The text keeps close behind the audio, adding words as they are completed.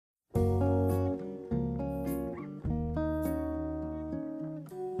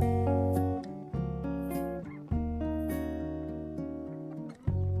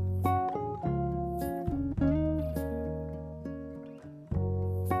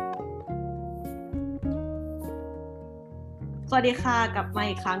สวัสดีค่ะกลับมา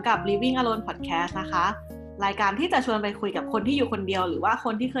อีกครั้งกับ Living Alone Podcast นะคะรายการที่จะชวนไปคุยกับคนที่อยู่คนเดียวหรือว่าค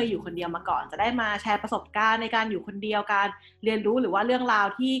นที่เคยอยู่คนเดียวมาก่อนจะได้มาแชร์ประสบการณ์ในการอยู่คนเดียวการเรียนรู้หรือว่าเรื่องราว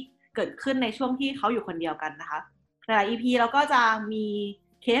ที่เกิดขึ้นในช่วงที่เขาอยู่คนเดียวกันนะคะหลาย EP เราก็จะมี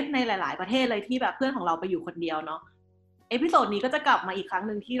เคสในหลายๆประเทศเลยที่แบบเพื่อนของเราไปอยู่คนเดียวเนาะเอพิโซดนี้ก็จะกลับมาอีกครั้งห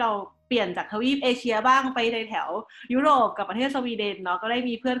นึ่งที่เราเปลี่ยนจากทวีปเอเชียบ้างไปในแถวยุโรปกับประเทศสวีเดนเนาะก็ได้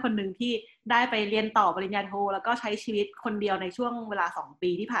มีเพื่อนคนหนึ่งที่ได้ไปเรียนต่อปริญญาโทแล้วก็ใช้ชีวิตคนเดียวในช่วงเวลา2 ปี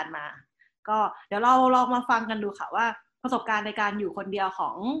ที่ผ่านมาก็เดี๋ยวเราลองมาฟังกันดูค่ะว่าประสบการณ์ในการอยู่คนเดียวขอ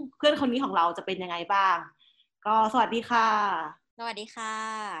งเพื่อนคนนี้ของเราจะเป็นยังไงบ้างก็สวัสดีค่ะสวัสดีค่ะ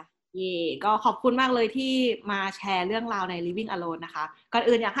เย่ก็ขอบคุณมากเลยที่มาแชร์เรื่องราวใน Living Alone นะคะก่อน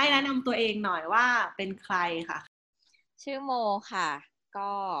อื่นอยากให้แนะนำตัวเองหน่อยว่าเป็นใครค่ะชื่อโมค่ะ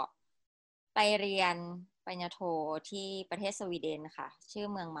ก็ไปเรียนปริญญาโทที่ประเทศสวีเดนค่ะชื่อ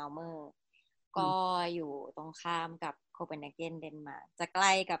เมืองมัลเมอร์ก็อยู่ตรงข้ามกับโคเปนเฮเกนเดนมาร์กจะใก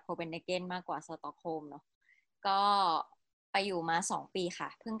ล้กับโคเปนเฮเกนมากกว่าสต็อกโฮล์มเนาะก็ไปอยู่มา2 ปีค่ะ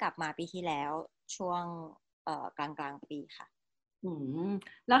เพิ่งกลับมาปีที่แล้วช่วงกลางปีค่ะ อืม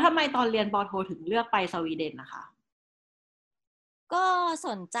แล้วทำไมตอนเรียนปอโทถึงเลือกไปสวีเดนนะคะก็ส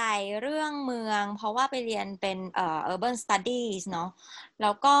นใจเรื่องเมืองเพราะว่าไปเรียนเป็นurban studies เนาะแล้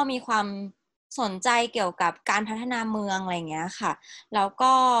วก็มีความสนใจเกี่ยวกับการพัฒนาเมืองอะไรเงี้ยค่ะแล้ว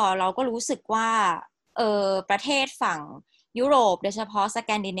ก็เราก็รู้สึกว่าประเทศฝั่งยุโรปโดยเฉพาะสแก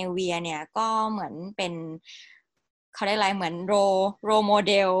นดิเนเวียเนี่ยก็เหมือนเป็นเขาได้อะไรเหมือนโรโม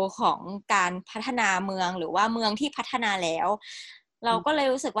เดลของการพัฒนาเมืองหรือว่าเมืองที่พัฒนาแล้วเราก็เลย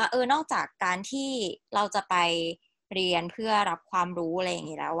รู้สึกว่านอกจากการที่เราจะไปเรียนเพื่อรับความรู้อะไรอย่าง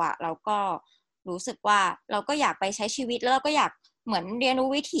นี้แล้วอะเราก็รู้สึกว่าเราก็อยากไปใช้ชีวิตแล้วเราก็อยากเหมือนเรียนรู้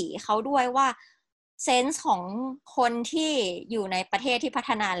วิถีเขาด้วยว่าเซนส์ของคนที่อยู่ในประเทศที่พั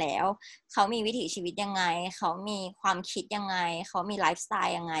ฒนาแล้วเขามีวิถีชีวิตยังไงเขามีความคิดยังไงเขามีไลฟ์สไต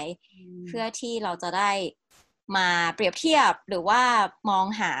ล์ยังไงเพื่อที่เราจะได้มาเปรียบเทียบหรือว่ามอง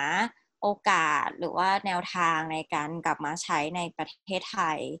หาโอกาสหรือว่าแนวทางในการกลับมาใช้ในประเทศไท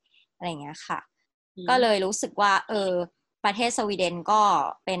ยอะไรอย่างเงี้ยค่ะก็เลยรู้สึกว่าประเทศสวีเดนก็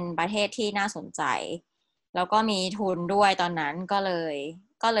เป็นประเทศที่น่าสนใจแล้วก็มีทุนด้วยตอนนั้นก็เ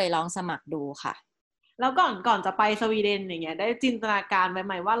ลยลองสมัครดูค่ะ แล้วก่อนจะไปสวีเดนอย่างเงี้ยได้จินตนาการไว้ไ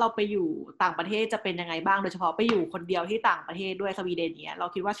หมว่าเราไปอยู่ต่างประเทศจะเป็นยังไงบ้างโดยเฉพาะไปอยู่คนเดียวที่ต่างประเทศด้วยสวีเดนเนี้ยเรา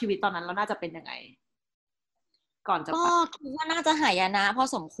คิดว่าชีวิตตอนนั้นเราน่าจะเป็นยังไงก่อนจะก็ไปคิดว่าน่าจะหายนะพอ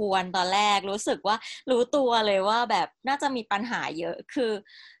สมควรตอนแรกรู้สึกว่ารู้ตัวเลยว่าแบบน่าจะมีปัญหาเยอะ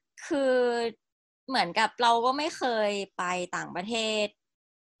คือเหมือนกับเราก็ไม่เคยไปต่างประเทศ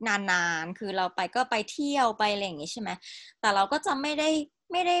นานๆคือเราไปก็ไปเที่ยวไปอะไรอย่างงี้ใช่ไหมแต่เราก็จะไม่ได้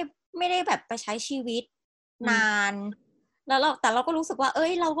ไม่ได้แบบไปใช้ชีวิตนาอืมนแต่เราก็รู้สึกว่าเอ้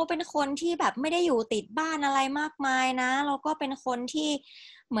ยเราก็เป็นคนที่แบบไม่ได้อยู่ติดบ้านอะไรมากมายนะเราก็เป็นคนที่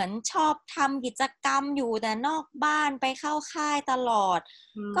เหมือนชอบทำกิจกรรมอยู่แต่นอกบ้านไปเข้าค่ายตลอด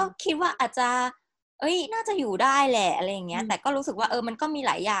อืมก็คิดว่าอาจจะน่าจะอยู่ได้แหละอะไรอย่างเงี้ยแต่ก็อืมรู้สึกว่ามันก็มีห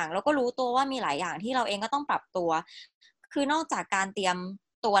ลายอย่างแล้วก็รู้ตัวว่ามีหลายอย่างที่เราเองก็ต้องปรับตัวคือนอกจากการเตรียม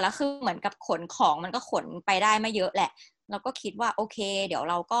ตัวแล้วคือเหมือนกับขนของมันก็ขนไปได้ไม่เยอะแหละเราก็คิดว่าโอเคเดี๋ยว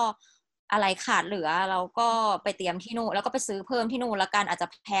เราก็อะไรขาดเหลือเราก็ไปเตรียมที่นู่นแล้วก็ไปซื้อเพิ่มที่นู่นแล้วกันอาจจะ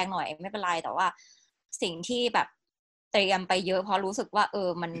แพงหน่อยไม่เป็นไรแต่ว่าสิ่งที่แบบเตรียมไปเยอะเพราะรู้สึกว่า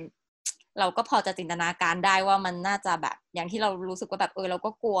มันเราก็พอจะจินตนาการได้ว่ามันน่าจะแบบอย่างที่เรารู้สึกว่าแบบเราก็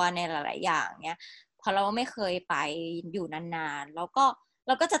กลัวในหลายๆอย่างเนี้ยเพราะเราไม่เคยไปอยู่นานๆแล้วก็เ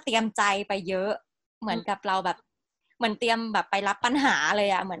ราก็จะเตรียมใจไปเยอะเหมือนกับเราแบบเหมือนเตรียมแบบไปรับปัญหาเลย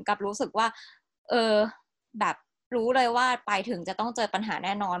อะเหมือนกับรู้สึกว่าเออแบบรู้เลยว่าไปถึงจะต้องเจอปัญหาแ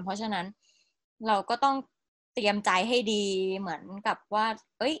น่นอนเพราะฉะนั้นเราก็ต้องเตรียมใจให้ดีเหมือนกับว่า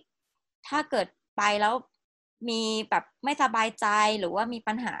เอ้ยถ้าเกิดไปแล้วมีแบบไม่สบายใจหรือว่ามี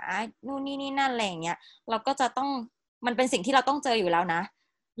ปัญหานู่นนี่นั่นอะไรอย่างเงี้ยเราก็จะต้องมันเป็นสิ่งที่เราต้องเจออยู่แล้วนะ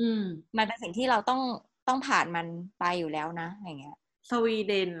อืมมันเป็นสิ่งที่เราต้องผ่านมันไปอยู่แล้วนะอย่างเงี้ย สวี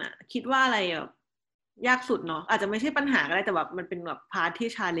เดนอะคิดว่าอะไรอะยากสุดเนาะอาจจะไม่ใช่ปัญหาก็ได้แต่แบบมันเป็นแบบพาร์ทที่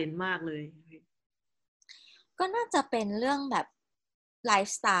ชาเลนจ์มากเลยก็น่าจะเป็นเรื่องแบบไล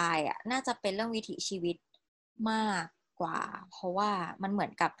ฟ์สไตล์อ่ะน่าจะเป็นเรื่องวิถีชีวิตมากกว่าเพราะว่ามันเหมือ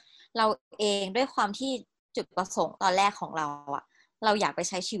นกับเราเองด้วยความที่จุดประสงค์ตอนแรกของเราอ่ะเราอยากไป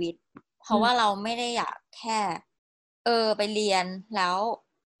ใช้ชีวิตเพอืราะว่ามเราไม่ได้อยากแค่ไปเรียนแล้ว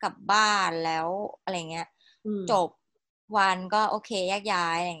กลับบ้านแล้วอะไรเงี้ยอืมจบวันก็โอเคแยกย้า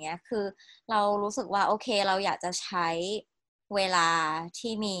ยอะไรเงี้ยคือเรารู้สึกว่าโอเคเราอยากจะใช้เวลา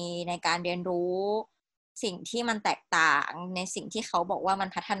ที่มีในการเรียนรู้สิ่งที่มันแตกต่างในสิ่งที่เขาบอกว่ามัน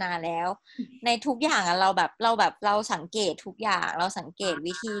พัฒนาแล้วในทุกอย่างอะเราสังเกตทุกอย่างเราสังเกต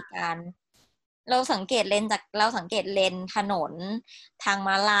วิธีการ เราสังเกตเลนถนนทาง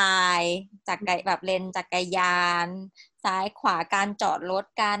ม้าลายจากแบบเลนจักรยานซ้ายขวาการจอดรถ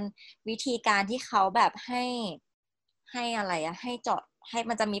การวิธีการที่เขาแบบให้อะไรอะให้จอดให้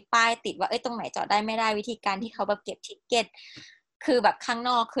มันจะมีป้ายติดว่าเอ้ยตรงไหนจอดได้ไม่ได้วิธีการที่เขาแบบเก็บทิกเก็ตคือแบบข้างน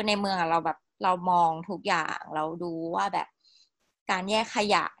อกคือในเมืองอะเราแบบเรามองทุกอย่างเราดูว่าแบบการแยกข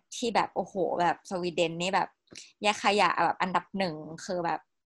ยะที่แบบโอ้โหแบบสวีเดนนี่แบบแยกขยะแบบอันดับหนึ่งคือแบบ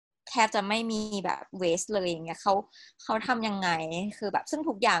แทบจะไม่มีแบบเวสเลยอย่างเงี้ยเขาทำยังไงคือแบบซึ่ง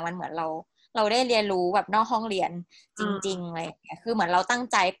ทุกอย่างมันเหมือนเราได้เรียนรู้แบบนอกห้องเรียนจริงๆอะไรอย่างเงี้ยคือเหมือนเราตั้ง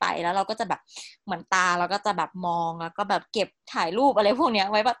ใจไปแล้วเราก็จะแบบเหมือนตาเราก็จะแบบมองแล้วก็แบบเก็บถ่ายรูปอะไรพวกเนี้ย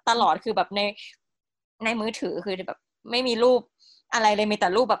ไว้แบบตลอดคือแบบในมือถือคือแบบไม่มีรูปอะไรเลยมีแต่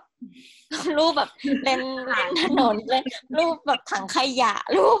รูปแบบรูปแบบเลนถนนเลยรูปแบบถังขยะ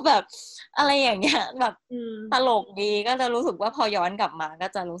รูปแบบอะไรอย่างเงี้ยแบบตลกดีก็จะรู้สึกว่าพอย้อนกลับมาก็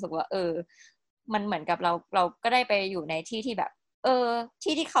จะรู้สึกว่ามันเหมือนกับเราก็ได้ไปอยู่ในที่ที่แบบ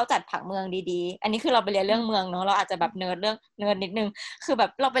ที่เขาจัดผังเมืองดีๆอันนี้คือเราไปเรียนเรื่องเมืองเนาะเราอาจจะแบบเนิร์ดนิดนึงคือแบ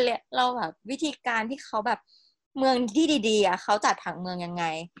บเราไปเรียนเราแบบวิธีการที่เขาแบบเมืองที่ดีๆอ่ะเขาจัดผังเมืองยังไง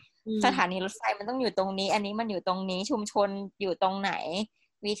สถานีรถไฟมันต้องอยู่ตรงนี้อันนี้มันอยู่ตรงนี้ชุมชนอยู่ตรงไหน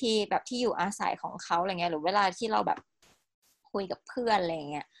วิธีแบบที่อยู่อาศัยของเขาอะไรเงี้ยหรือเวลาที่เราแบบคุยกับเพื่อนอะไร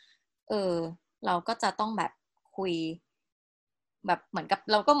เงี้ยเออเราก็จะต้องแบบคุยแบบเหมือนกับ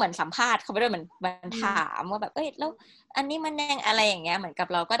เราก็เหมือนสัมภาษณ์เขาไปด้วยเหมือนมันถามว่าแบบเอ้ยแล้วอันนี้มันยังอะไรอย่างเงี้ยเหมือนกับ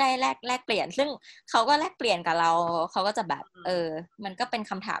เราก็ได้แลกเปลี่ยนซึ่งเขาก็แลกเปลี่ยนกับเราเขาก็จะแบบมันก็เป็น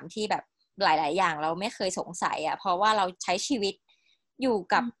คำถามที่แบบหลายๆอย่างเราไม่เคยสงสัยอ่ะเพราะว่าเราใช้ชีวิตอยู่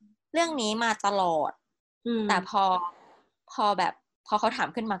กับเรื่องนี้มาตลอดแต่พอแบบพอเขาถาม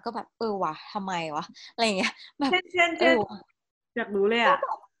ขึ้นมาก็แบบวะทำไมวะอะไรอย่างเงี้ยแบบเช่นอยากรู้เลยอ่ะ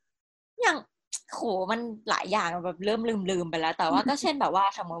อย่างโหมันหลายอย่างแบบเริ่มลืมไปแล้วแต่ว่าก็เช่นแบบว่า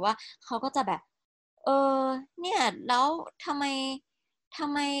สมมติว่าเขาก็จะแบบเออเนี่ยแล้วทำไมทำ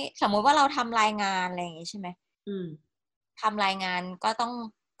ไมสมมุติว่าเราทำรายงานอะไรอย่างงี้ใช่ไหมทำรายงานก็ต้อ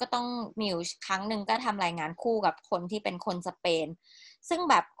งมีอยู่ครั้งหนึ่งก็ทำรายงานคู่กับคนที่เป็นคนสเปนซึ่ง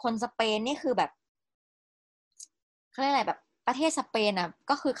แบบคนสเปนนี่คือแบบเขาเรียกอะไรแบบประเทศสเปนอ่ะ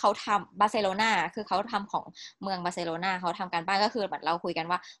ก็คือเขาทำบาร์เซโลนาคือเขาทำของเมืองบาร์เซโลนาเขาทำการบ้านก็คือเหมือนเราคุยกัน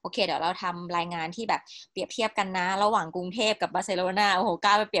ว่าโอเคเดี๋ยวเราทำรายงานที่แบบเปรียบเทียบกันนะระหว่างกรุงเทพกับบาร์เซโลนาโอ้โหก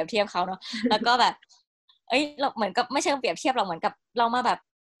ล้าไปเปรียบเทียบเขาเนาะแล้วก็แบบเราเหมือนกับไม่ใช่เปรียบเทียบเราเหมือนกับเรามาแบบ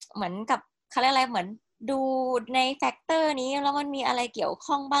เหมือนกับเขาเรียกอะไรเหมือนดูในแฟกเตอร์นี้แล้วมันมีอะไรเกี่ยว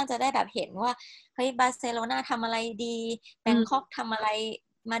ข้องบ้างจะได้แบบเห็นว่าเฮ้ยบาร์เซโลนาทำอะไรดีแบงคอกทำอะไร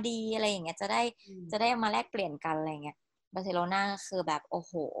มาดีอะไรอย่างเงี้ยจะได้มาแลกเปลี่ยนกันอะไรเงี้ย บาร์เซโลนาคือแบบโอ้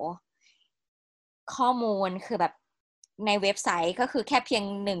โหข้อมูลคือแบบในเว็บไซต์ก็คือแค่เพียง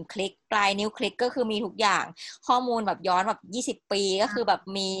1 คลิกปลายนิ้วคลิกก็คือมีทุกอย่างข้อมูลแบบย้อนแบบ20 ปีก็คือแบบ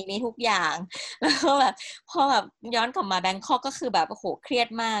มีทุกอย่างแล้วก็แบบพอแบบย้อนกลับมาแบงคอกก็คือแบบโอ้โหเครียด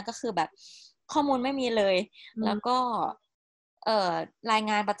มากก็คือแบบข้อมูลไม่มีเลยแล้วก็เอ่อราย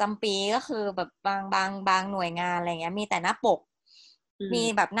งานประจำปีก็คือแบบบางหน่วยงานอะไรเงี้ยมีแต่หน้าปกมี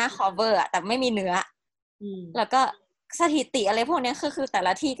แบบหน้า cover อะแต่ไม่มีเนื้อแล้วก็สถิติอะไรพวกนี้คือแต่ล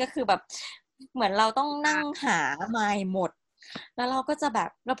ะที่ก็คือแบบเหมือนเราต้องนั่งหามาหมดแล้วเราก็จะแบบ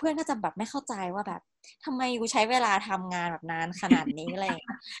แล้วเพื่อนก็จะแบบไม่เข้าใจว่าแบบทำไมกูใช้เวลาทำงานแบบนานขนาดนี้อะไรอย่างเ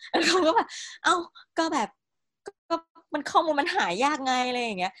งี้ยแล้วเขาก็แบบเอ้าก็แบบก็มันข้อมูลมันหายากไงอะไรอ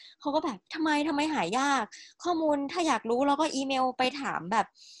ย่างเงี้ยเขาก็แบบทำไมหายากข้อมูลถ้าอยากรู้เราก็อีเมลไปถามแบบ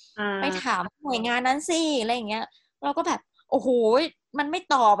ไปถามหน่วยงานนั้นสิอะไรอย่างเงี้ยเราก็แบบโอ้โหมันไม่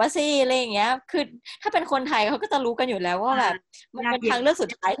ตอบอะสิอะไรอย่างเงี้ยคือถ้าเป็นคนไทยเขาก็จะรู้กันอยู่แล้วว่าแบบมันเป็นทางเลือกสุด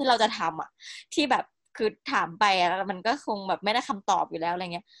ท้ายที่เราจะทำอะที่แบบคือถามไปอะมันก็คงแบบไม่ได้คำตอบอยู่แล้วอะไร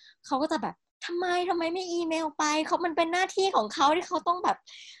เงี้ยเขาก็จะแบบทำไมไม่อีเมลไปเขามันเป็นหน้าที่ของเขาที่เขาต้องแบบ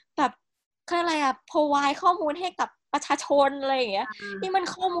คืออะไรอะ provide ข้อมูลให้กับประชาชนอะไรอย่างเงี้ยนี่มัน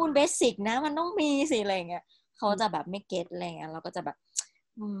ข้อมูลเบสิกนะมันต้องมีสิอะไรอย่างเงี้ยเขาจะแบบไม่เก็ตอะไรเงี้ยเราก็จะแบบ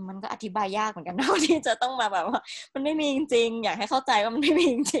มันก็อธิบายยากเหมือนกันนะที่จะต้องมาแบบว่ามันไม่มีจริงๆอยากให้เข้าใจว่ามันไม่มี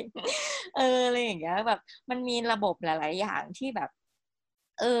จริงๆอะไรอย่างเงี้ยแบบมันมีระบบหลายๆอย่างที่แบบ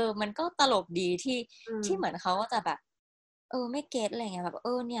มันก็ตลกดีที่เหมือนเขาก็จะแบบไม่เก็ตอะไรเงี้ยแบบ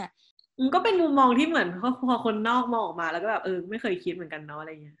เนี่ยมันก็เป็นมุมมองที่เหมือนพอคนนอกมองออกมาแล้วก็แบบไม่เคยคิดเหมือนกันเนาะอะไ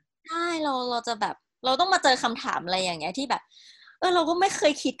รเงี้ยใช่เราจะแบบเราต้องมาเจอคำถามอะไรอย่างเงี้ยที่แบบเราก็ไม่เค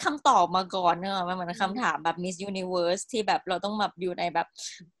ยคิดคำตอบมาก่อนเนอะมันเหมือนคำถามแบบ Miss Universe ที่แบบเราต้องแบบอยู่ในแบบ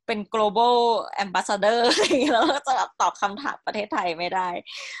เป็น global ambassador อะไรอย่างเงี้ยเราก็จะแบบตอบคำถามประเทศไทยไม่ได้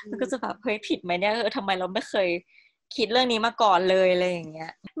แล้วก็จะแบบเฮ้ยผิดไหมเนี่ยทำไมเราไม่เคยคิดเรื่องนี้มาก่อนเลยอะไรอย่างเงี้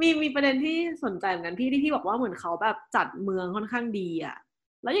ยมีประเด็นที่สนใจเหมือนกันที่บอกว่าเหมือนเขาแบบจัดเมืองค่อนข้างดีอ่ะ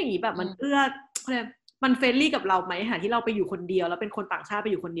แล้วอย่างนี้แบบมันเอื้อเขาเรียก มันเฟรนลี่กับเราไหมหาที่เราไปอยู่คนเดียวแล้วเป็นคนต่างชาติไป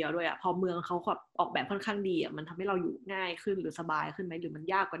อยู่คนเดียวด้วยอ่ะพอเมืองเขาแบบออกแบบค่อนข้างดีอ่ะมันทำให้เราอยู่ง่ายขึ้นหรือสบายขึ้นไหมหรือมัน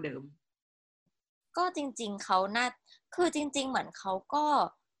ยากกว่าเดิมก็จริงๆเขาน่าคือจริงๆเหมือนเขาก็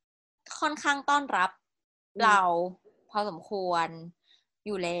ค่อนข้างต้อนรับเราพอสมควรอ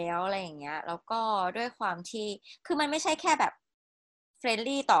ยู่แล้วอะไรอย่างเงี้ยแล้วก็ด้วยความที่คือมันไม่ใช่แค่แบบเฟรน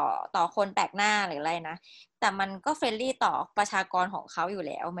ลี่ต่อคนแปลกหน้าหรืออะไรนะแต่มันก็เฟรนลี่ต่อประชากรของเขาอยู่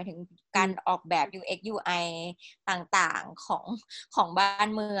แล้วหมายถึงการออกแบบ UX UI ต่างๆของบ้าน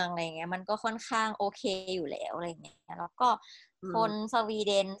เมืองอะไรเงี้ยมันก็ค่อนข้างโอเคอยู่แล้วอะไรเงี้ยแล้วก็คนสวีเ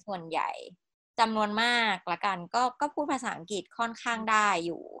ดนส่วนใหญ่ จำนวนมากละกันก็พูดภาษาอังกฤษค่อนข้างได้อ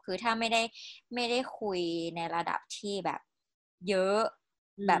ยู่คือถ้าไม่ได้คุยในระดับที่แบบเยอะ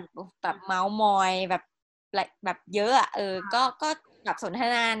แบบแบบเมาส์มอยแบบเยอะอ่ะก็แบบสนท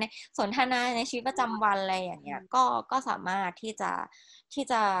นาในชีวิตประจำวันอะไรอย่างเงี้ยก็สามารถที่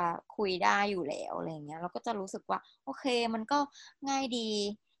จะคุยได้อยู่แล้วอะไรเงี้ยเราก็จะรู้สึกว่าโอเคมันก็ง่ายดี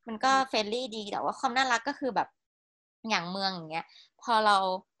มันก็เฟรนลี่ดีแต่ว่าความน่ารักก็คือแบบอย่างเมืองอย่างเงี้ย พอเรา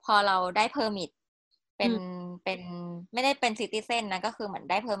พอเราได้เพอร์มิทเป็นเป็นไม่ได้เป็นซิติเซนนะก็คือเหมือน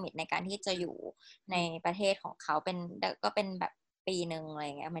ได้เพอร์มิทในการที่จะอยู่ในประเทศของเขาเป็นก็เป็นแบบปีหนึ่งอะไรเ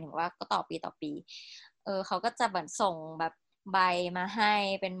งี้ยหมายถึงว่าก็ต่อปีเขาก็จะเหมือนส่งแบบใบมาให้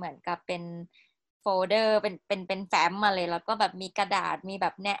เป็นเหมือนกับเป็นโฟลเดอร์เป็นแฟ้มมาเลยแล้วก็แบบมีกระดาษมีแบ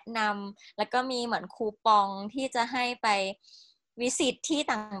บแนะนำแล้วก็มีเหมือนคูปองที่จะให้ไปวิสิตที่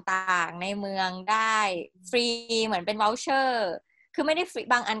ต่างๆในเมืองได้ฟรีเหมือนเป็นว o ลเชอร์ คือไม่ได้ฟรี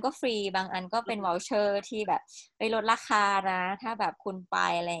บางอันก็ฟรีบางอันก็เป็นว o ลเชอร์ที่แบบไปลดราคานะถ้าแบบคุณไป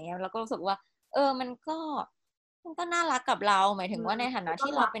อะไรอย่างเงี้ยแล้วก็รู้สึกว่ามันก็น่ารักกับเราหมายถึงว่าในฐานะ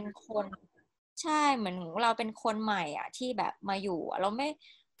ที่เราเป็นคนใช่เหมือนเราเป็นคนใหม่อ่ะที่แบบมาอยู่อะเร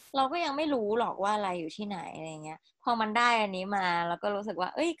าก็ยังไม่รู้หรอกว่าอะไรอยู่ที่ไหนอะไรเงี้ยพอมันได้อันนี้มาแล้วก็รู้สึกว่า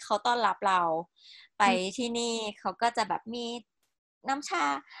เอ้ยเขาต้อนรับเราไปที่นี่เขาก็จะแบบมีน้ำชา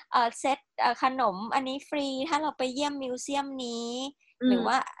เซตขนมอันนี้ฟรีถ้าเราไปเยี่ยมมิวเซียมนี้หรือ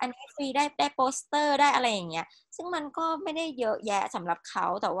ว่าอันนี้ฟรีได้โปสเตอร์ได้อะไรอย่างเงี้ยซึ่งมันก็ไม่ได้เยอะแยะสำหรับเขา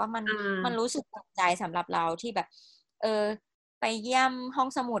แต่ว่ามันรู้สึกภูมิใจสำหรับเราที่แบบเออไปเยี่ยมห้อง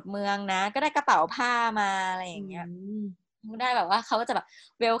สมุดเมืองนะก็ได้กระเป๋าผ้ามาอะไรอย่างเงี้ยได้แบบว่าเขาก็จะแบบ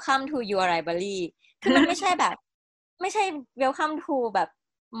welcome to your library คือมันไม่ใช่แบบไม่ใช่ welcome to แบบ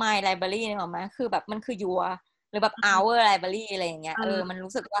my library นึกออกไหมคือแบบมันคือ your หรือแบบ our library อะไรอย่างเงี้ยมัน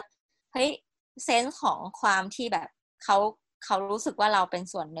รู้สึกว่าเฮ้ยเซนส์ของความที่แบบเขาเขารู้สึกว่าเราเป็น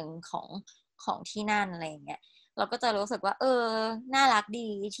ส่วนหนึ่งของที่นั่นอะไรอย่างเงี้ยเราก็จะรู้สึกว่าน่ารักดี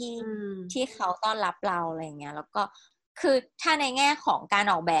ที่เขาต้อนรับเราอะไรอย่างเงี้ยแล้วก็คือถ้าในแง่ของการ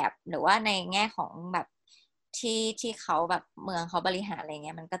ออกแบบหรือว่าในแง่ของแบบที่เขาแบบเมืองเขาบริหารอะไรเ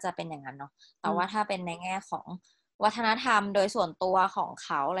งี้ยมันก็จะเป็นอย่างนั้นเนาะแต่ว่าถ้าเป็นในแง่ของวัฒนธรรมโดยส่วนตัวของเข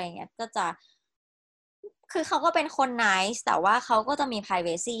าอะไรเงี้ยก็จะคือเขาก็เป็นคน nice แต่ว่าเขาก็จะมี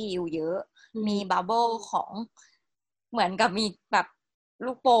privacy อยู่เยอะมีบับเบิลของเหมือนกับมีแบบ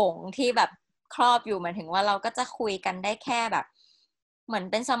ลูกโป่งที่แบบครอบอยู่หมายถึงว่าเราก็จะคุยกันได้แค่แบบเหมือน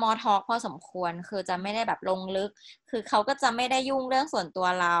เป็น small talk พอสมควรคือจะไม่ได้แบบลงลึกคือเขาก็จะไม่ได้ยุ่งเรื่องส่วนตัว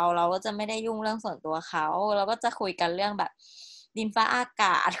เราก็จะไม่ได้ยุ่งเรื่องส่วนตัวเขาเราก็จะคุยกันเรื่องแบบดินฟ้าอาก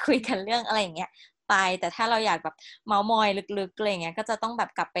าศคุยกันเรื่องอะไรอย่างเงี้ยไปแต่ถ้าเราอยากแบบเมามอยลึกๆอะไรเงี้ยก็จะต้องแบบ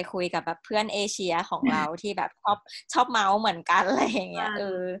กลับไปคุยกับแบบเพื่อนเอเชียของเราที่แบบชอบเมาส์เหมือนกันอะไรอย่างเงี้ย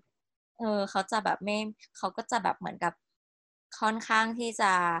เขาจะแบบไม่เขาก็จะแบบเหมือนกับค่อนข้างที่จ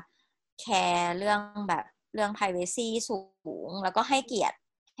ะแคร์เรื่องแบบเรื่อง privacy สูงแล้วก็ให้เกียรติ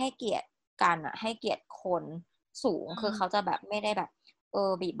กันอะให้เกียรติคนสูงคือเขาจะแบบไม่ได้แบบ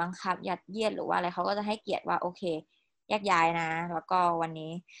บีบบังคับยัดเยียดหรือว่าอะไรเขาก็จะให้เกียรติว่าโอเคแยกย้ายนะแล้วก็วัน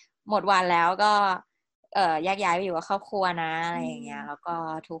นี้หมดวันแล้วก็แยกย้ายไปอยู่กับครอบครัวนะอะไรอย่างเงี้ยแล้วก็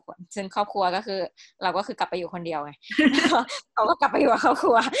ทุกคนซึ่งครอบครัวก็คือเราก็คือกลับไปอยู่คนเดียวไง เขาก็กลับไปอยู่กับครอบค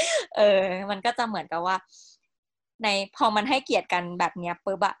รัวเออมันก็จะเหมือนกับว่าในพอมันให้เกียรติกันแบบเนี้ย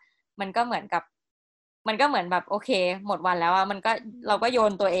ปุ๊บอะมันก็เหมือนกับมันก็เหมือนแบบโอเคหมดวันแล้วอะมันก็เราก็โย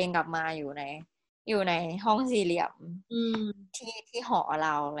นตัวเองกลับมาอยู่ในห้องสี่เหลี่ยมที่หอเร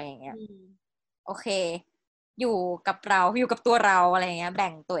าอะไรอย่างเงี้ยโอเคอยู่กับเราอยู่กับตัวเราอะไรอย่างเงี้ยแบ่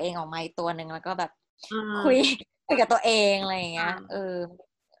งตัวเองออกมาอีกตัวหนึ่งแล้วก็แบบคุยคุยกับตัวเองอะไรอย่างเงี้ย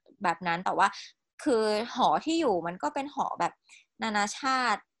แบบนั้นแต่ว่าคือหอที่อยู่มันก็เป็นหอแบบนานาชา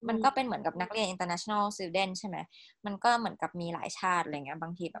ติมันก็เป็นเหมือนกับนักเรียน international student ใช่ไหมมันก็เหมือนกับมีหลายชาติอะไรเงี้ยบา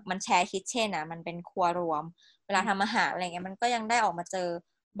งทีแบบมันแชร์คิทเช่นนะมันเป็นครัวรวมเวลาทำอาหารอะไรเงี้ยมันก็ยังได้ออกมาเจอ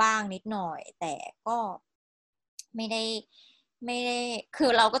บ้างนิดหน่อยแต่ก็ไม่ได้ไม่ได้คื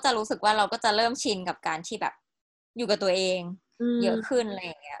อเราก็จะรู้สึกว่าเราก็จะเริ่มชินกับการที่แบบอยู่กับตัวเองเยอะขึ้นอะไรอ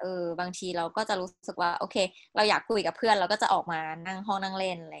ย่างเงี้ยบางทีเราก็จะรู้สึกว่าโอเคเราอยากคุยกับเพื่อนเราก็จะออกมานั่งห้องนั่งเ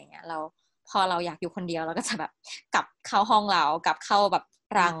ล่นอะไรอย่างเงี้ยเราพ พอเราอยากอยู่คนเดียวเราก็จะแบบกลับเข้าห้องเรากลับเข้าแบบ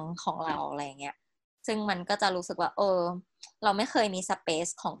รังของเราอะไรเงี้ยซึ่งมันก็จะรู้สึกว่าเราไม่เคยมีสเปซ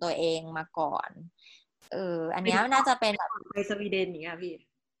ของตัวเองมาก่อนอันเนี้ยน่าจะเป็นแบบไปสวีเดนอย่างเงี้ยพี่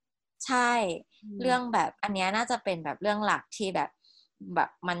ใช่เรื่องแบบอันเนี้ยน่าจะเป็นแบบเรื่องหลักที่แบบ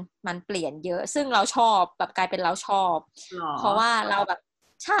มันเปลี่ยนเยอะซึ่งเราชอบแบบกลายเป็นเราชอบหรอเพราะว่าเราแบบ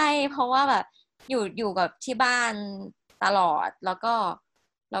ใช่เพราะว่าแบบอยู่กับที่บ้านตลอดแล้ว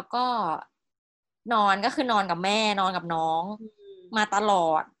ก็นอนก็คือนอนกับแม่นอนกับน้องมาตลอ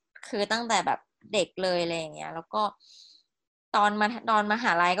ดคือตั้งแต่แบบเด็กเลยอะไรอย่างเงี้ยแล้วก็ตอนมห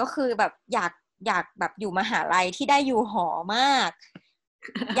าลัยก็คือแบบอยากแบบอยู่มหาลัยที่ได้อยู่หอมาก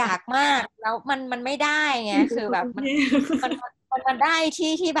อยากมากแล้วมันไม่ได้ไงคือแบบมันมันได้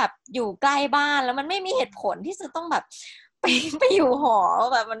ที่แบบอยู่ใกล้บ้านแล้วมันไม่มีเหตุผลที่จะต้องแบบไปไปอยู่หอ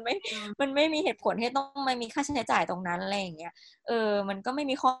แบบมันไม่มีเหตุผลที่ต้องไม่มีค่าใช้จ่ายตรงนั้นอะไรอย่างเงี้ยมันก็ไม่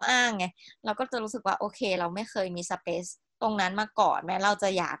มีข้ออ้างไงเราก็จะรู้สึกว่าโอเคเราไม่เคยมีสเปซตรงนั้นมาก่อนแม้เราจะ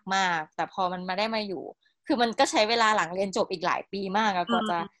อยากมากแต่พอมันมาได้มาอยู่คือมันก็ใช้เวลาหลังเรียนจบอีกหลายปีมากกว่า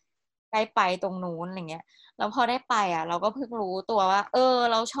จะได้ไปตรงนู้นอะไรเงี้ยแล้วพอได้ไปเราก็เพิ่งรู้ตัวว่า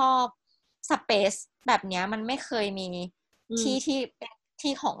เราชอบสเปซแบบเนี้ยมันไม่เคยมีที่เป็น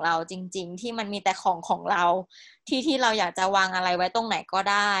ที่ของเราจริงๆที่มันมีแต่ของเราที่เราอยากจะวางอะไรไว้ตรงไหนก็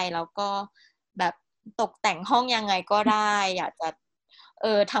ได้แล้วก็แบบตกแต่งห้องยังไงก็ได้อยากจะ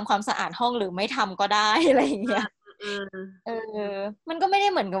ทำความสะอาดห้องหรือไม่ทำก็ได้อะไรอย่างเงี้ยเออมันก็ไม่ได้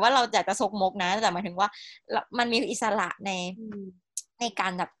เหมือนกับว่าเราอยากจะซกมกนะแต่หมายถึงว่ามันมีอิสระในกา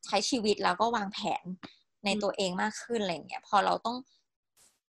รแบบใช้ชีวิตแล้วก็วางแผนในตัวเองมากขึ้นอะไรอย่างเงี้ยพอเราต้อง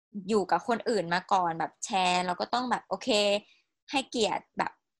อยู่กับคนอื่นมาก่อนแบบแชร์เราก็ต้องแบบโอเคให้เกียรติแบ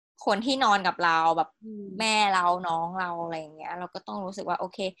บคนที่นอนกับเราแบบแม่เราน้องเราอะไรอย่างเงี้ยเราก็ต้องรู้สึกว่าโอ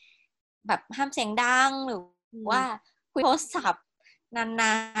เคแบบห้ามเสียงดังหรือว่าคุยโทรศัพท์น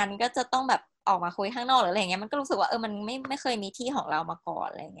านๆก็จะต้องแบบออกมาคุยข้างนอกหรืออะไรเงี้ยมันก็รู้สึกว่ามันไม่เคยมีที่ของเรามาก่อน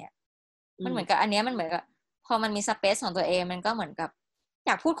อะไรเงี้ยมันเหมือนกับอันเนี้ยมันเหมือนกับพอมันมีสเปซของตัวเองมันก็เหมือนกับอ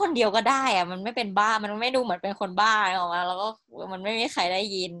ยากพูดคนเดียวก็ได้มันไม่เป็นบ้ามันไม่ดูเหมือนเป็นคนบ้าออกมาแล้วก็มันไม่มีใครได้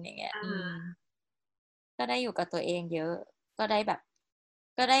ยินอย่างเงี้ยก็ได้อยู่กับตัวเองเยอะก็ได้แบบ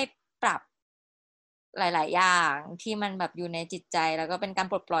ก็ได้ปรับหลายๆอย่างที่มันแบบอยู่ในจิตใจแล้วก็เป็นการ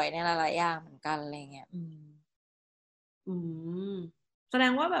ปลดปล่อยในหลายๆอย่างเหมือนกันอะไรเงี้ยอืมแสด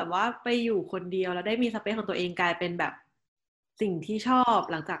งว่าแบบว่าไปอยู่คนเดียวแล้วได้มีสเปซของตัวเองกลายเป็นแบบสิ่งที่ชอบ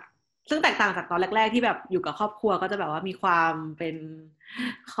หลังจากซึ่งแตกต่างจากตอนแรกๆที่แบบอยู่กับครอบครัวก็จะแบบว่ามีความเป็น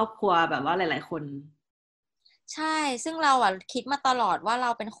ครอบครัวแบบว่าหลายๆคนใช่ซึ่งเราคิดมาตลอดว่าเร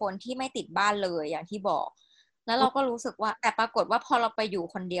าเป็นคนที่ไม่ติดบ้านเลยอย่างที่บอกแล้วเราก็รู้สึกว่าแต่ปรากฏว่าพอเราไปอยู่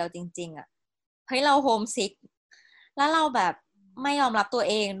คนเดียวจริงๆเฮ้ยเราโฮมซิกแล้วเราแบบไม่ยอมรับตัว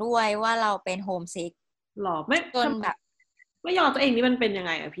เองด้วยว่าเราเป็นโฮมซิกหรอไม่ทจนแบบ ำไม่ยอมรับตัวเองนี่มันเป็นยังไ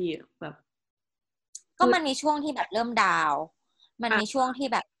งอะพี่แบบคือก็มันมีช่วงที่แบบเริ่มดาวน์มันอ่ะมีช่วงที่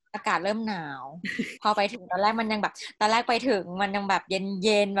แบบอากาศเริ่มหนาว พอไปถึงตอนแรกมันยังแบบตอนแรกไปถึงมันยังแบบเ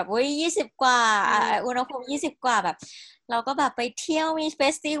ย็นๆแบบ20กว่าอุณหภูมิ20 กว่าแบบเราก็แบบไปเที่ยวมีเฟ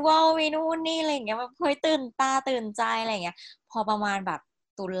สติวัลมีนู่นนี่อะไรอย่างเงี้ยแบบเฮ้ยตื่นตาตื่นใจอะไรอย่างเงี้ยพอประมาณแบบ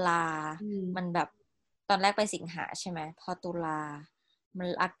ตุลาอืมมันแบบตอนแรกไปสิงหาใช่ไหมพอตุลามัน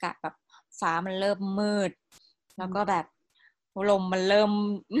อากาศแบบฟ้ามันเริ่มมืดแล้วก็แบบลมมันเริ่ม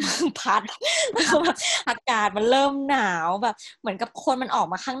พัด แล้วก็แบบอากาศมันเริ่มหนาวแบบเหมือนกับคนมันออก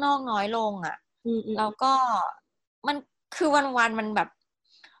มาข้างนอกน้อยลงแล้วก็มันคือวันมันแบบ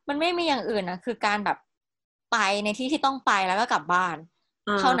มันไม่มีอย่างอื่นคือการแบบไปในที่ที่ต้องไปแล้วก็กลับบ้าน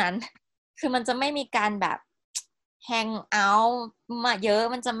อ่เท่านั้านคือมันจะไม่มีการแบบแฮงเอาท์มาเยอะ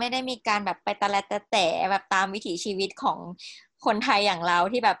มันจะไม่ได้มีการแบบไปตะแลตะแต่แบบตามวิถีชีวิตของคนไทยอย่างเรา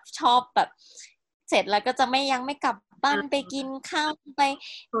ที่แบบชอบแบบเสร็จแล้วก็จะไม่ยังไม่กลับบ้านไปกินข้าวไป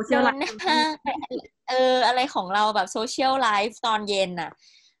โซเชีเดิยลไลฟ์นห้างไปเอออะไรของเราแบบโซเชียลไลฟ์ตอนเย็น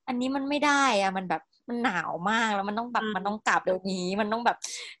อันนี้มันไม่ได้มันแบบมันหนาวมากแล้วมันต้องแบบมันต้องกลับเดี๋ยวนี้มันต้องแบบ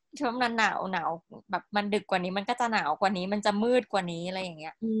ช่วงนั้นหนาวแบบมันดึกกว่านี้มันก็จะหนาวกว่านี้มันจะมืดกว่านี้อะไรอย่างเงี้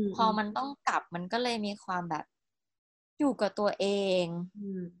ยพอมันต้องกลับมันก็เลยมีความแบบอยู่กับตัวเอง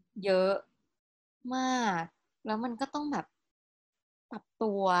เยอะมากแล้วมันก็ต้องแบบปรับ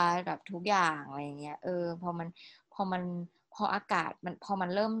ตัวแบบทุกอย่างอะไรเงี้ยพอมันพอมันพออากาศมันพอมัน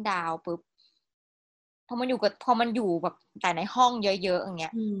เริ่มดาวน์ปุ๊บพอมันอยู่แบบแต่ในห้องเยอะๆอย่างเงี้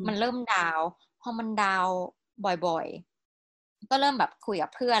ยมันเริ่มดาวน์พอมันดาวน์บ่อยๆก็เริ่มแบบคุยกั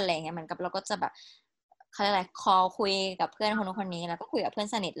บเพื่อนอะไรเงี้ยเหมือนกับเราก็จะแบบเขาเรียกอะไรคอลคุยกับเพื่อนคนนู้นคนนี้แล้วก็คุยกับเพื่อน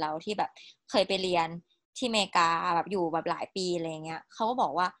สนิทเราที่แบบเคยไปเรียนที่อเมริกาแบบอยู่แบบหลายปีอะไรเงี้ยเขาก็บอ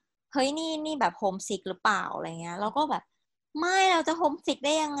กว่าเฮ้ยนี่แบบโฮมซิกหรือเปล่าอะไรเงี้ยเราก็แบบไม่เราจะโฮมซิกไ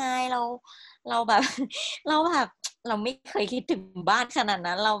ด้ยังไงเราแบบเราแบบ เราไม่เคยคิดถึงบ้านขนาด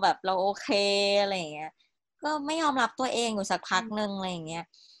นั้นเราแบบเราโอเคอะไรอย่างเงี้ยก็ไม่ยอมรับตัวเองอยู่สักพักหนึ่งอะไรอย่างเงี้ย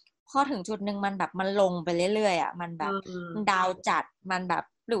พอถึงจุดหนึ่งมันแบบมันลงไปเรื่อยๆอ่ะมันแบบมันดาวจัดมันแบบ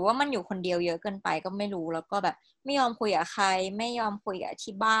หรือว่ามันอยู่คนเดียวเยอะเกินไปก็ไม่รู้แล้วก็แบบไม่ยอมคุยกับใครไม่ยอมคุยกับ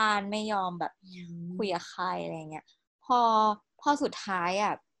ที่บ้านไม่ยอมแบบคุยกับใครอะไรเงี้ยพอพอสุดท้าย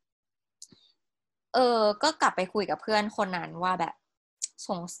อ่ะเออก็กลับไปคุยกับเพื่อนคนนั้นว่าแบบส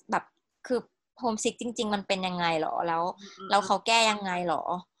งแบบคือโฮมซิกจริงๆมันเป็นยังไงหรอแล้วเขาแก้ยังไงหรอ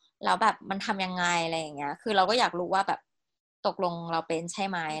แล้วแบบมันทำยังไงอะไรอย่างเงี้ยคือเราก็อยากรู้ว่าแบบตกลงเราเป็นใช่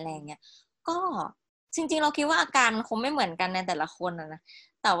ไหมอะไรอย่างเงี้ยก็จริงๆเราคิดว่าอาการคงไม่เหมือนกันในแต่ละคนนะ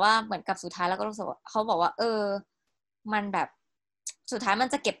แต่ว่าเหมือนกับสุดท้ายแล้วก็รู้สึกว่าเขาบอกว่ามันแบบสุดท้ายมัน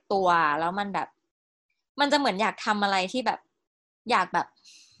จะเก็บตัวแล้วมันแบบมันจะเหมือนอยากทำอะไรที่แบบอยากแบบ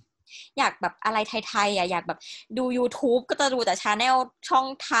อยากแบบอะไรไทยๆอ่ะอยากแบบดู YouTube ก็จะดูแต่ชาแนลช่อง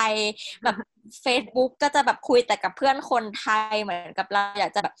ไทยแบบ Facebook ก็จะแบบคุยแต่กับเพื่อนคนไทยเหมือนกับเราอยา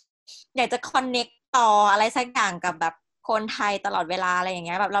กจะแบบอยากจะคอนเน็กต่ออะไรสักอย่างกับแบบคนไทยตลอดเวลาอะไรอย่างเ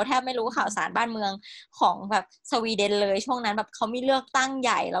งี้ยแบบเราแทบไม่รู้ข่าวสารบ้านเมืองของแบบสวีเดนเลยช่วงนั้นแบบเขามีเลือกตั้งใ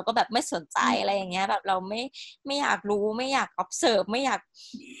หญ่เราก็แบบไม่สนใจอะไรอย่างเงี้ยแบบเราไม่อยากรู้ไม่อยาก observe ไม่อย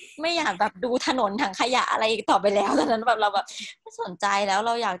ากแบบดูถนนถังขยะอะไรอีกต่อไปแล้วตอนนั้นแบบเราแบบไม่สนใจแล้วเ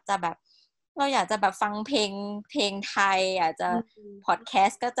ราอยากจะแบบฟังเพลงไทยอยากจะพอดแคส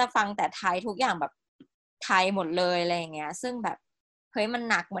ต์ก็จะฟังแต่ไทยทุกอย่างแบบไทยหมดเลยอะไรอย่างเงี้ยซึ่งแบบเฮ้ยมัน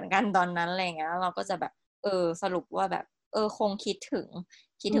หนักเหมือนกันตอนนั้นอะไรอย่างเงี้ยแล้วเราก็จะแบบสรุปว่าแบบคงคิด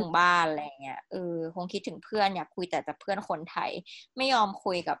ถึงบ้านอะไรอย่างเงี้ยคงคิดถึงเพื่อนอยากคุยแต่เพื่อนคนไทยไม่ยอม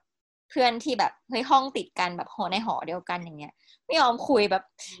คุยกับเพื่อนที่แบบเฮ้ยห้องติดกันแบบหอในหอเดียวกันอย่างเงี้ยไม่ยอมคุยแบบ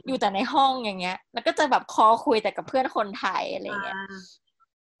อยู่แต่ในห้องอย่างเงี้ยแล้วก็จะแบบคอคุยแต่กับเพื่อนคนไทยอะไรอย่างเงี้ย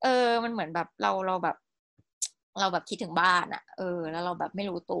เออมันเหมือนแบบเราแบบคิดถึงบ้านอ่ะแล้วเราแบบไม่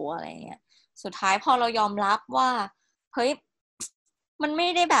รู้ตัวอะไรเงี้ยสุดท้ายพอเรายอมรับว่าเฮ้ยมันไม่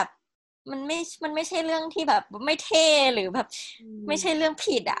ได้แบบมันไม่ใช่เรื่องที่แบบไม่เท่หรือแบบไม่ใช่เรื่อง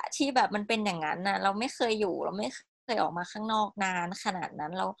ผิดอะที่แบบมันเป็นอย่างนั้นน่ะเราไม่เคยอยู่เราไม่เคยออกมาข้างนอกนานขนาดนั้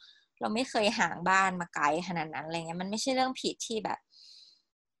นเราไม่เคยห่างบ้านมาไกลขนาดนั้นอะไรเงี้ยมันไม่ใช่เรื่องผิดที่แบบ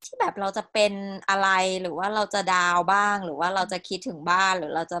เราจะเป็นอะไรหรือว่าเราจะดาวบ้างหรือว่าเราจะคิดถึงบ้านหรื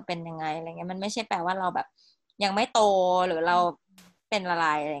อเราจะเป็นยังไงอะไรเงี้ยมันไม่ใช่แปลว่าเราแบบยังไม่โตหรือเราเป็นอะไร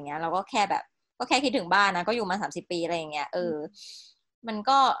เงี้ยเราก็แค่แบบก็แค่คิดถึงบ้านนะก็อยู่มา30 ปีอะไรอย่างเงี้ยมัน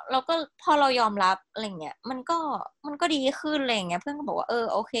ก็เราก็พอเรายอมรับอะไรเงี้ยมันก็ดีขึ้นอะไรเงี้ยเพื่อนก็บอกว่า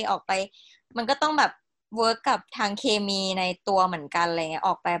โอเคออกไปมันก็ต้องแบบเวิร์กกับทางเคมีในตัวเหมือนกันอะไรเงี้ยอ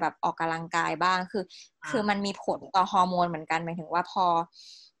อกไปแบบออกกำลังกายบ้างคือมันมีผลต่อฮอร์โมนเหมือนกันหมายถึงว่าพอ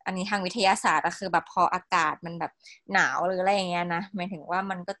อันนี้ทางวิทยาศาสตร์ก็คือแบบพออากาศมันแบบหนาวหรืออะไรอย่างเงี้ยนะหมายถึงว่า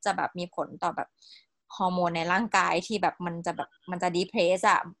มันก็จะแบบมีผลต่อแบบฮอร์โมนในร่างกายที่แบบมันจะดีเพรส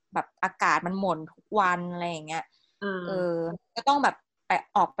อะแบบอากาศมันหม่นทุกวันอะไรอย่างเงี้ยเออก็ต้องแบบไป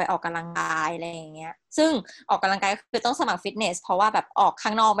ออกกำลังกายอะไรอย่างเงี้ยซึ่งออกกำลังกายก็คือต้องสมัครฟิตเนสเพราะว่าแบบออกข้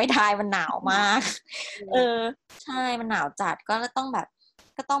างนอกไม่ได้มันหนาวมากเออใช่มันหนาวจัดก็ต้องแบ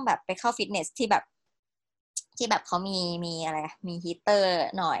บไปเข้าฟิตเนสที่แบบเขามีอะไรมีฮีเตอร์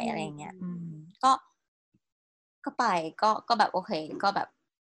หน่อยอะไรเงี้ยก็ก็ไปก็แบบโอเคก็แบบ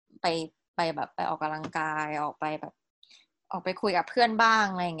ไปไปแบบไปออกกำลังกายออกไปแบบออกไปคุยกับเพื่อนบ้าง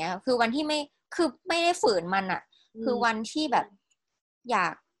อะไรเงี้ยคือวันที่ไม่คือไม่ได้ฝืนมันอะคือวันที่แบบอยา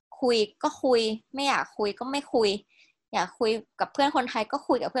กคุยก็คุยไม่อยากคุยก็ไม่คุยอยากคุยกับเพื่อนคนไทยก็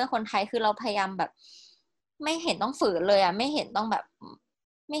คุยกับเพื่อนคนไทยคือเราพยายามแบบไม่เห็นต้องฝืนเลยอะไม่เห็นต้องแบ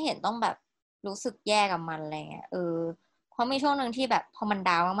บรู้สึกแย่กับมันอะไรเงี้ยเพราะมีช่วงหนึ่งที่แบบพอมัน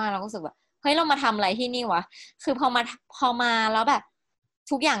ดาวน์มากๆเราก็รู้สึกแบบเฮ้ยเรามาทำอะไรที่นี่วะคือพอมาแล้วแบบ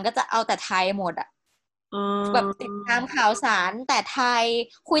ทุกอย่างก็จะเอาแต่ไทยหมดอะแบบติดตามข่าวสารแต่ไทย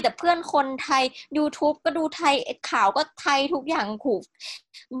คุยแต่เพื่อนคนไทย YouTube ก็ดูไทยข่าวก็ไทยทุกอย่างขู่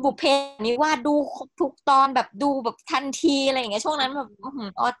บุพเพนิวาสดูทุกตอนแบบดูแบบทันทีอะไรอย่างเงี้ยช่วงนั้นแบบ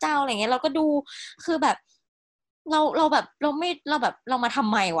อ๋อเจ้าอะไรเงี้ยเราก็ดูคือแบบเราแบบเรามาทำ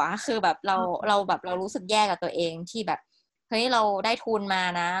ไมวะคือแบบเราแบบเรารู้สึกแย่กับตัวเองที่แบบเฮ้ยเราได้ทุนมา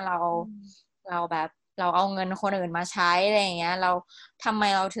นะเราแบบเราเอาเงินคนอื่นมาใช้อะไรอย่างเงี้ยเราทำไม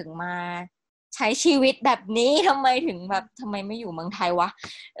เราถึงมาใช้ชีวิตแบบนี้ทำไมถึงแบบทำไมไม่อยู่เมืองไทยวะ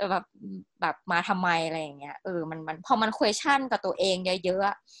แบบแบบมาทำไมอะไรอย่างเงี้ยมันพอมัน question กับตัวเองเยอะๆอ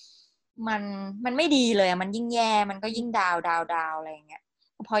ะมันมันไม่ดีเลยอะมันยิ่งแย่มันก็ยิ่งดาวอะไรอย่างเงี้ย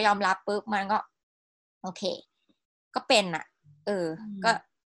พอยอมรับปุ๊บมันก็โอเคก็เป็นอ่ะก็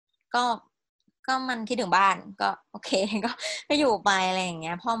ก็ก็มันคิดถึงบ้านก็โอเคก็อยู่ไปอะไรอย่างเ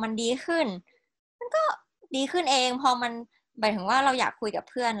งี้ยพอมันดีขึ้นมันก็ดีขึ้นเองพอมันหมายถึงว่าเราอยากคุยกับ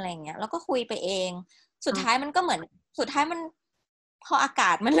เพื่อนอะไรอย่างเงี้ยเราก็คุยไปเองสุดท้ายมันก็เหมือนสุดท้าย พออาก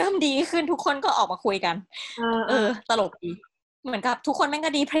าศมันเริ่มดีขึ้นทุกคนก็ออกมาคุยกันตลกดีเหมือนกับทุกคนแม่ง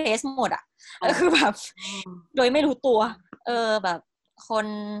ก็ดีเพรสหมดอ่ะคือแบบโดยไม่รู้ตัวแบบคน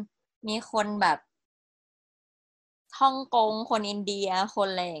มีคนแบบฮ่องกงคนอินเดียคน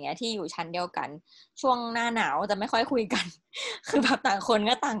อะไรอย่างเงี้ยที่อยู่ชั้นเดียวกันช่วงหน้าหนาวจะไม่ค่อยคุยกันคือแบบต่างคน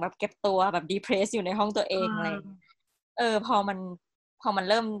ก็ต่างแบบเก็บตัวแบบดีเพรสอยู่ในห้องตัวเองอะไรพอมัน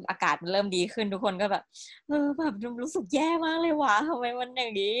เริ่มอากาศมันเริ่มดีขึ้นทุกคนก็แบบแบบรู้สึกแย่มากเลยวะทำไมมันอย่า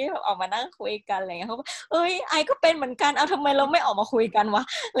งนี้ออกมานั่งคุยกันอะไรเงี้ยเขาไอก็เป็นเหมือนกันเอาทำไมเราไม่ออกมาคุยกันวะ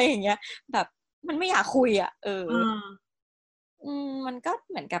อะไรอย่างเงี้ยแบบมันไม่อยากคุยอ่ะมันก็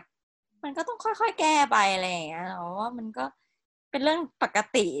เหมือนกับมันก็ต้องค่อยๆแก้ไปอะไรอย่างเงี้ยเพราะว่ามันก็เป็นเรื่องปก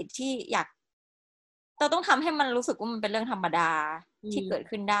ติที่อยากเราต้องทำให้มันรู้สึกว่ามันเป็นเรื่องธรรมดาที่เกิด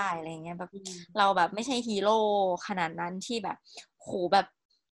ขึ้นได้อะไรเงี้ยแบบเราแบบไม่ใช่ฮีโร่ขนาดนั้นที่แบบโหแบบ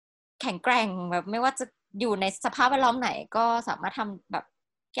แข็งแกร่งแบบไม่ว่าจะอยู่ในสภาพแวดล้อมไหนก็สามารถทำแบบ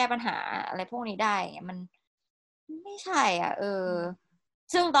แก้ปัญหาอะไรพวกนี้ได้มันไม่ใช่อ่ะ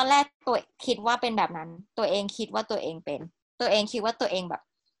ซึ่งตอนแรกตัวคิดว่าเป็นแบบนั้นตัวเองคิดว่าตัวเองเป็นตัวเองคิดว่าตัวเองแบบ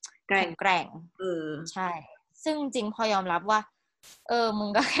แข็งแกร่งใช่ซึ่งจริงพอยอมรับว่ามึง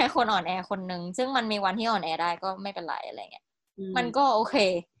ก็แค่คนอ่อนแอคนนึงซึ่งมันมีวันที่อ่อนแอได้ก็ไม่เป็นไรอะไรเงี้ยมันก็โอเค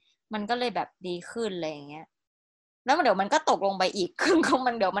มันก็เลยแบบดีขึ้นอะไรเงี้ยแล้วเดี๋ยวมันก็ตกลงไปอีกคือ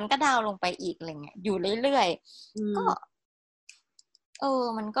มันเดี๋ยวมันก็ดาวลงไปอีกอะไรเงี้ยอยู่เรื่อยๆก็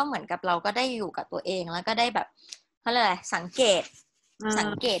มันก็เหมือนกับเราก็ได้อยู่กับตัวเองแล้วก็ได้แบบเขาเรียกอะไรสังเ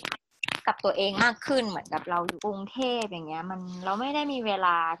กตกับตัวเองมากขึ้นเหมือนกับเราอยู่กรุงเทพอย่างเงี้ยเราไม่ได้มีเวล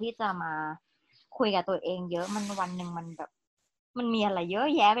าที่จะมาคุยกับตัวเองเยอะมันวันหนึ่งมันแบบมันมีอะไรเยอะ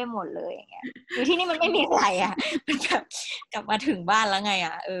แยะไปหมดเลยอย่างเงี้ยอยู่ที่นี่มันไม่มีอะไรอ่ะมันแบบกลับมาถึงบ้านแล้วไง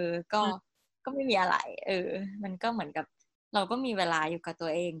อ่ะก็ไม่มีอะไรมันก็เหมือนกับเราก็มีเวลาอยู่กับตัว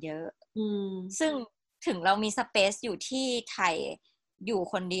เองเยอะซึ่งถึงเรามีสเปซอยู่ที่ไทยอยู่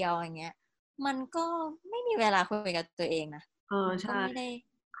คนเดียวอย่างเงี้ยมันก็ไม่มีเวลาคุยกับตัวเองนะมันก็ไม่ได้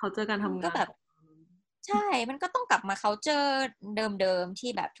เขาเจอการทำงานก็แบบใช่มันก็ต้องกลับมา culture เดิมๆที่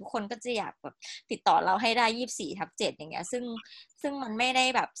แบบทุกคนก็จะอยากแบบติดต่อเราให้ได้24/7อย่างเงี้ยซึ่งมันไม่ได้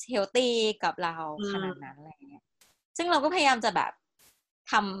แบบเฮลตี้กับเราขนาดนั้นอะไรเงี้ยซึ่งเราก็พยายามจะแบบ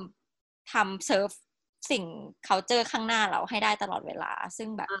ทำเซิร์ฟสิ่ง culture ข้างหน้าเราให้ได้ตลอดเวลาซึ่ง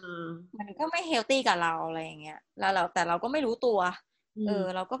แบบมันก็ไม่เฮลตี้กับเราอะไรอย่างเงี้ยแล้วแต่เราก็ไม่รู้ตัว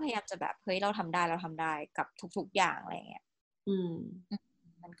เราก็พยายามจะแบบเฮ้ยเราทำได้กับทุกๆอย่างอะไรเงี้ย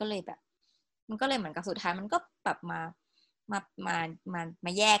มันก็เลยแบบมันก็เลยเหมือนกับสุดท้ายมันก็แบบม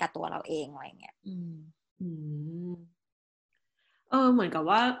าแยกกับตัวเราเองอะไรเงี้ยเหมือนกับ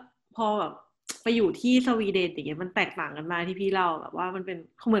ว่าพอแบบไปอยู่ที่สวีเดนอย่างเงี้ยมันแตกต่างกันมากที่พี่เล่าแบบว่ามันเป็น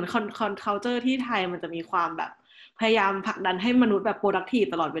เหมือนculture ที่ไทยมันจะมีความแบบพยายามผลักดันให้มนุษย์แบบ productive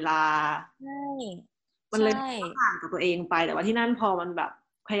ตลอดเวลาใช่มันเลยต่างกับตัวเองไปแต่ว่าที่นั่นพอมันแบบ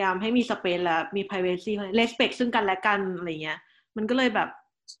พยายามให้มีสเปซและมี privacy respect ซึ่งกันและกันอะไรเงี้ยมันก็เลยแบบ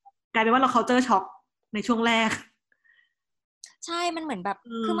กลายเป็นว่าเรา culture shock ในช่วงแรกใช่มันเหมือนแบบ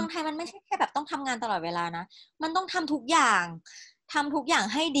คือเมืองไทยมันไม่ใช่แค่แบบต้องทำงานตลอดเวลานะมันต้องทำทุกอย่าง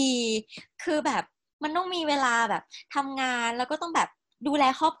ให้ดี คือแบบมันต้องมีเวลาแบบทำงานแล้วก็ต้องแบบดูแล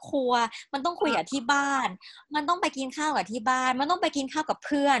ครอบครัว มันต้องคุยกับที่บ้าน มันต้องไปกินข้าวกับที่บ้าน มันต้องไปกินข้าวกับเ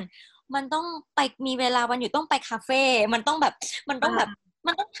พื่อน มันต้องไปมีเวลาวันหยุดต้องไปคาเฟ่มันต้องแบบมันต้องแบบ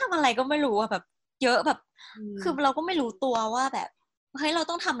มันต้องทำอะไรก็ไม่รู้อะแบบเยอะแบบคือเราก็ไม่รู้ตัวว่าแบบเฮ้ยเรา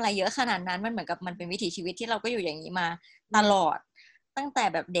ต้องทำอะไรเยอะขนาดนั้นมันเหมือนกับมันเป็นวิถีชีวิตที่เราก็อยู่อย่างนี้มาตลอดตั้งแต่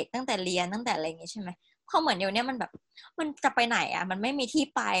แบบเด็กตั้งแต่เรียนตั้งแต่อะไรอย่างงี้ใช่ไหมพอเหมือนเดี๋ยวนี้มันแบบมันจะไปไหนอ่ะมันไม่มีที่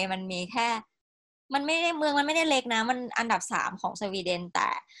ไปมันมีแค่มันไม่ได้เมืองมันไม่ได้เล็กนะมันอันดับ3ของสวีเดนแต่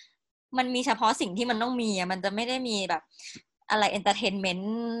มันมีเฉพาะสิ่งที่มันต้องมีอ่ะมันจะไม่ได้มีแบบอะไรเอนเตอร์เทนเมน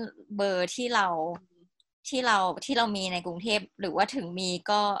ต์เบอร์ที่เรามีในกรุงเทพหรือว่าถึงมี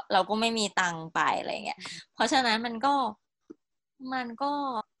ก็เราก็ไม่มีตังค์ไปอะไรเงี้ยเพราะฉะนั้นมันก็มัน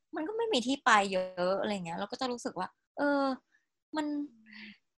ก็ไม่มีที่ไปเยอะอะไรเงี้ยเราก็จะรู้สึกว่ามัน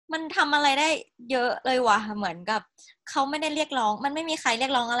มันทำอะไรได้เยอะเลยว่ะเหมือนกับเขาไม่ได้เรียกร้องมันไม่มีใครเรีย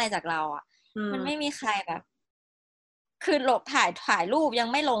กร้องอะไรจากเราอ่ะมันไม่มีใครแบบคือลบถ่ายรูปยัง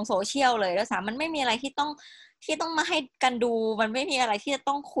ไม่ลงโซเชียลเลยแล้วมันไม่มีอะไรที่ต้องมาให้กันดูมันไม่มีอะไรที่จะ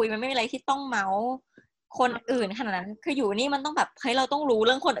ต้องคุยมันไม่มีอะไรที่ต้องเมาส์คนอื่นขนาดนั้นคืออยู่นี่มันต้องแบบเฮ้ยเราต้องรู้เ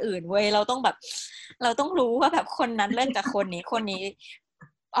รื่องคนอื่นเว้ยเราต้องแบบเราต้องรู้ว่าแบบคนนั้นเลิกกับคนนี้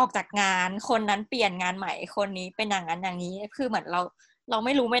ออกจากงานคนนั้นเปลี่ยนงานใหม่คนนี้เป็นอย่างนั้นอย่างนี้คือเหมือนเราไ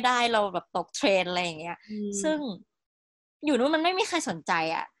ม่รู้ไม่ได้เราแบบตกเทรนอะไรอย่างเงี้ยซึ่งอยู่นู้นมันไม่มีใครสนใจ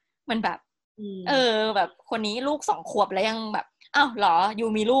อ่ะมันแบบแบบคนนี้ลูก2 ขวบแล้วยังแบบอ้าวเหรออยู่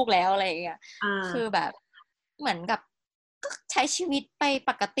มีลูกแล้วอะไรอย่างเงี้ยคือแบบเหมือนกับก็ใช้ชีวิตไป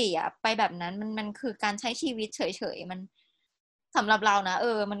ปกติอ่ะไปแบบนั้นมันคือการใช้ชีวิตเฉยๆ สำหรับเรานะ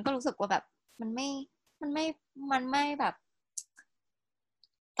มันก็รู้สึกว่าแบบมันไม่มันไม่มันไม่แบบ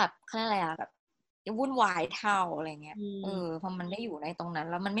เขาเรียกอะไรอะแบบวุ่นวายเท่าอะไรเงี้ยพอมันได้อยู่ในตรงนั้น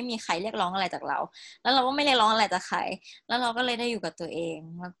แล้วมันไม่มีใครเรียกร้องอะไรจากเราแล้วเราก็ไม่เรียกร้องอะไรจากใครแล้วเราก็เลยได้อยู่กับตัวเอง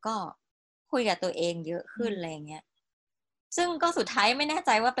แล้วก็คุยกับตัวเองเยอะขึ้นอะไรเงี้ยซึ่งก็สุดท้ายไม่แน่ใจ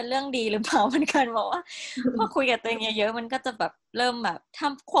ว่าเป็นเรื่องดีหรือเปล่าเหมือนกันบอกว่าพอคุยกับตัวเองเยอะๆมันก็จะแบบเริ่มแบบถ้า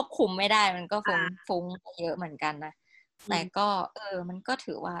ควบคุมไม่ได้มันก็ฟุ้งไปเยอะเหมือนกันนะแต่ก็มันก็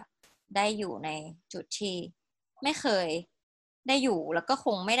ถือว่าได้อยู่ในจุดที่ไม่เคยได้อยู่แล้วก็ค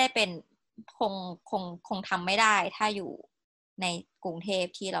งไม่ได้เป็นคงคงทำไม่ได้ถ้าอยู่ในกรุงเทพ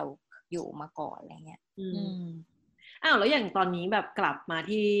ที่เราอยู่มาก่อนอะไรเงี้ยอ้าวแล้วอย่างตอนนี้แบบกลับมา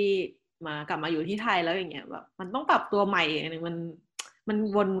อยู่ที่ไทยแล้วอย่างเงี้ยแบบมันต้องปรับตัวใหม่อย่างนึงมัน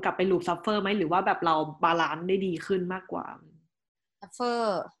วนกลับไปลูปซัฟเฟอร์ไหมหรือว่าแบบเราบาลานซ์ได้ดีขึ้นมากกว่าซัฟเฟอ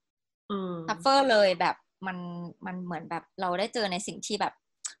ร์ซัฟเฟอร์เลยแบบมันเหมือนแบบเราได้เจอในสิ่งที่แบบ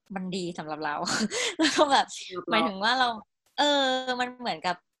มันดีสำหรับเรา แล้วก็แบบหมายถึงว่าเรามันเหมือน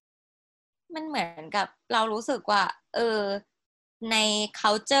กับเรารู้สึกว่าใน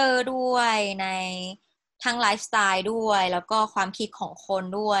culture ด้วยในทั้งไลฟ์สไตล์ด้วยแล้วก็ความคิดของคน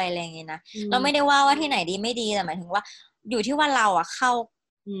ด้วยอะไรอย่างเงี้ยนะเราไม่ได้ว่าที่ไหนดีไม่ดีแต่หมายถึงว่าอยู่ที่ว่าเราอ่ะเข้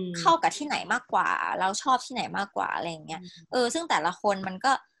ากับที่ไหนมากกว่าเราชอบที่ไหนมากกว่าอะไรอย่างเงี้ยซึ่งแต่ละคนมัน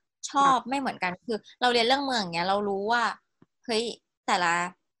ก็ชอบไม่เหมือนกันคือเราเรียนเรื่องเมืองเงี้ยเรารู้ว่าเฮ้ยแต่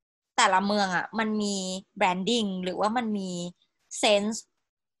ละเมืองอ่ะมันมีแบรนดิ้งหรือว่ามันมีเซนส์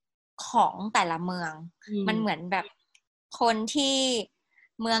ของแต่ละเมืองมันเหมือนแบบคนที่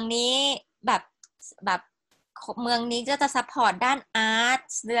เมืองนี้แบบเมืองนี้ก็จะซัพพอร์ตด้านอาร์ต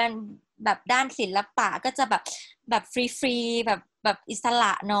เดือนแบบด้านศิลปะก็จะแบบฟรีแบบอิสร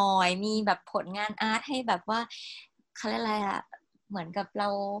ะหน่อยมีแบบผลงานอาร์ตให้แบบว่าเขาเรียกอะไรอะเหมือนกับเรา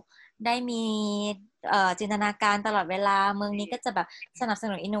ได้มีจินตนาการตลอดเวลาเมืองนี้ก็จะแบบสนับส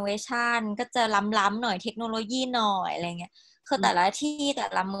นุนอินโนเวชันก็จะล้ำๆหน่อยเทคโนโลยีหน่อยอะไรเงี้ยคือแต่ละที่แต่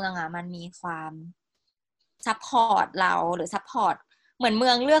ละเมืองอ่ะมันมีความซัพพอร์ตเราหรือซัพพอร์ตเหมือนเมื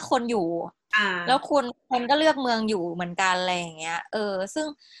องเลือกคนอยู่แล้วคนก็เลือกเมืองอยู่เหมือนกันอะไรอย่างเงี้ย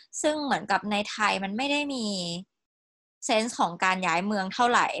ซึ่งเหมือนกับในไทยมันไม่ได้มีเซนส์ของการย้ายเมืองเท่า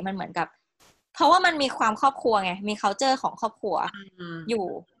ไหร่มันเหมือนกับเพราะว่ามันมีความครอบครัวไงมี culture ของครอบครัวอยู่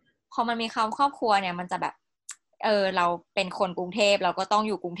พอมันมีความครอบครัวเนี่ยมันจะแบบเราเป็นคนกรุงเทพเราก็ต้อง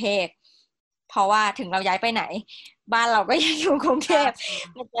อยู่กรุงเทพเพราะว่าถึงเราย้ายไปไหนบ้านเราก็ยังอยู่กรุงเทพ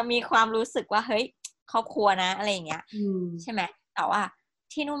มันจะมีความรู้สึกว่าเฮ้ยครอบครัวนะอะไรอย่างเงี้ยใช่ไหมแต่ว่า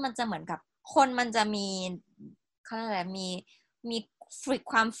ที่นู่นมันจะเหมือนกับคนมันจะมีเขาเรียกอะไรมี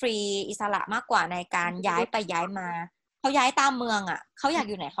ความฟรีอิสระมากกว่าในการย้ายไปย้ายมาเขาย้ายตามเมืองอ่ะเขาอยาก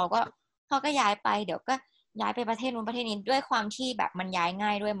อยู่ไหนเขาก็ย้ายไปเดี๋ยวก็ย้ายไปประเทศนู้นประเทศนี้ด้วยความที่แบบมันย้ายง่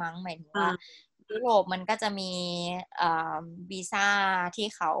ายด้วยมั้งหมายถึงว่ายุโรปมันก็จะมีวีซ่าที่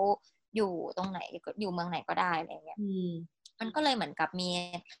เขาอยู่ตรงไหนอยู่เมืองไหนก็ได้อะไรเงี้ยมันก็เลยเหมือนกับมี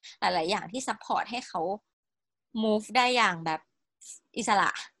หลายๆอย่างที่ซัพพอร์ตให้เขา move ได้อย่างแบบอิสระ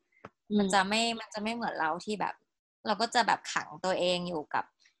มันจะไม่เหมือนเราที่แบบเราก็จะแบบขังตัวเองอยู่กับ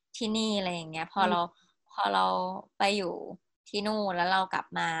ที่นี่อะไรอย่างเงี้ยพอเราไปอยู่ที่นู่นแล้วเรากลับ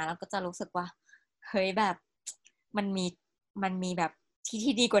มาเราก็จะรู้สึกว่าเฮ้ยแบบมันมีแบบ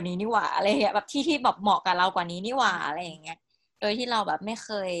ที่ดีกว่านี้นี่หว่าอะไรอย่างเงี้ยแบบที่แบบเหมาะกับเรากว่านี้นี่หว่าอะไรอย่างเงี้ยโดยที่เราแบบไม่เค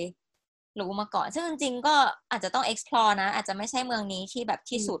ยรู้มาก่อนซึ่งจริงๆก็อาจจะต้อง explore นะอาจจะไม่ใช่เมืองนี้ที่แบบ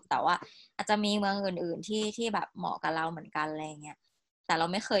ที่สุดแต่ว่าอาจจะมีเมืองอื่นๆที่แบบเหมาะกับเราเหมือนกันอะไรเงี้ยแต่เรา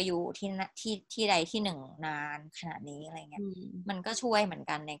ไม่เคยอยู่ที่ใดที่หนึ่งนานขนาดนี้อะไรเงี้ยมันก็ช่วยเหมือน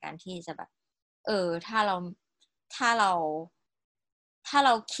กันในการที่จะแบบถ้าเราถ้าเราถ้าเร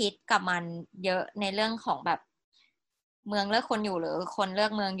าคิดกับมันเยอะในเรื่องของแบบเมืองเลือกคนอยู่หรือคนเลือ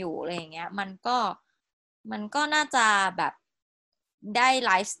กเมืองอยู่อะไรอย่างเงี้ยมันก็น่าจะแบบได้ไ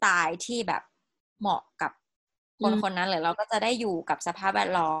ลฟ์สไตล์ที่แบบเหมาะกับคนคนนั้นหรือเราก็จะได้อยู่กับสภาพแว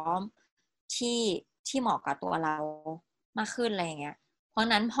ดล้อมที่เหมาะกับตัวเรามากขึ้นอะไรอย่างเงี้ยเพราะ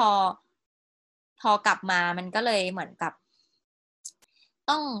นั้นพอกลับมามันก็เลยเหมือนกับ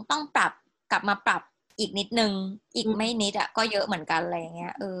ต้องกลับมาปรับอีกนิดนึงอีกไม่นิดอ่ะก็เยอะเหมือนกันอะไรอย่างเงี้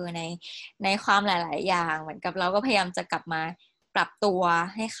ยในความหลายๆอย่างเหมือนกับเราก็พยายามจะกลับมาปรับตัว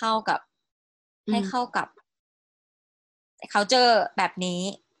ให้เข้ากับculture แบบนี้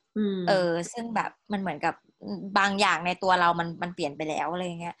ซึ่งแบบมันเหมือนกับบางอย่างในตัวเรามันเปลี่ยนไปแล้วอะไร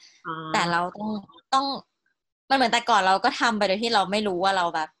เงี้ยแต่เราต้องมันเหมือนแต่ก่อนเราก็ทำไปโดยที่เราไม่รู้ว่าเรา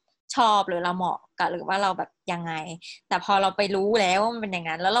แบบชอบหรือเราเหมาะกับหรือว่าเราแบบยังไงแต่พอเราไปรู้แล้วว่ามันเป็นอย่าง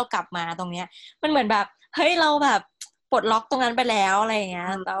นั้นแล้วเรากลับมาตรงเนี้ยมันเหมือนแบบเฮ้ยเราแบบปลดล็อกตรงนั้นไปแล้วอะไรเงี้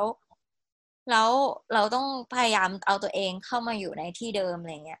ยแล้วเราต้องพยายามเอาตัวเองเข้ามาอยู่ในที่เดิมอะไ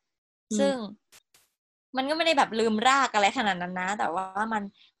รเงี้ยซึ่ง มันก็ไม่ได้แบบลืมรากอะไรขนาดนั้นนะแต่ว่า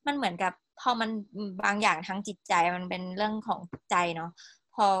มันเหมือนกับพอมันบางอย่างทั้งจิตใจมันเป็นเรื่องของใจเนาะ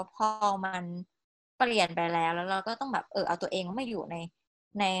พอมันเปลี่ยนไปแล้วเราก็ต้องแบบเอาตัวเองมาอยู่ใ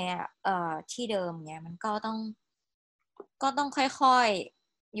นที่เดิมเงี้ยมันก็ต้องค่อย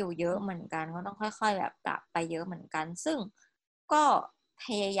ๆอยู่เยอะเหมือนกันก็ต้องค่อยๆแบบปรับไปเยอะเหมือนกันซึ่งก็พ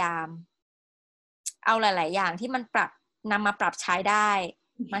ยายามเอาหลายๆอย่างที่มันนำมาปรับใช้ได้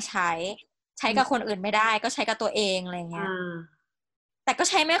มาใช้กับคนอื่นไม่ได้ก็ใช้กับตัวเองอะไรเงี้ยแต่ก็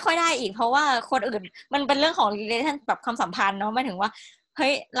ใช้ไม่ค่อยได้อีกเพราะว่าคนอื่นมันเป็นเรื่องของ relation แบบความสัมพันธ์เนาะหมายถึงว่าเฮ้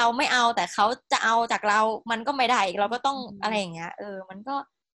ยเราไม่เอาแต่เขาจะเอาจากเรามันก็ไม่ได้อีกเราก็ต้องอะไรอย่างเงี้ยมัน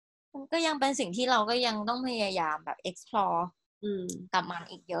ก็ยังเป็นสิ่งที่เราก็ยังต้องพยายามแบบ explore กับมัน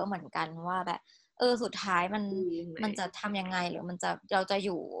อีกเยอะเหมือนกันว่าแบบสุดท้ายมันจะทำยังไงหรือเราจะอ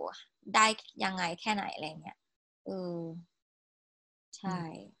ยู่ได้ยังไงแค่ไหนอะไรเงี้ยใช่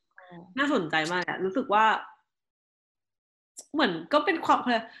น่าสนใจมากอะรู้สึกว่าเหมือนก็เป็นความ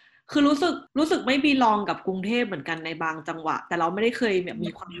คือรู้สึกไม่บีลองกับกรุงเทพเหมือนกันในบางจังหวะแต่เราไม่ได้เคยแบบมี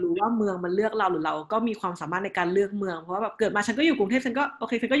ความรู้ว่าเมืองมันเลือกเราหรือเราก็มีความสามารถในการเลือกเมืองเพราะว่าแบบเกิดมาฉันก็อยู่กรุงเทพฉันก็โอเ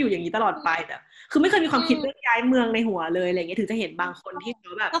คฉันก็อยู่อย่างนี้ตลอดไปแต่คือไม่เคยมีความคิดเรื่องย้ายเมืองในหัวเลยอะไรเงี้ยถึงจะเห็นบางคนที่เข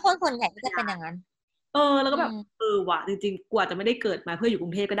าแบบแล้วคนส่วนใหญ่ก็จะเป็นอย่างนั้นแล้วก็แบบว่ะจริงๆกว่าจะไม่ได้เกิดมาเพื่ออยู่กรุ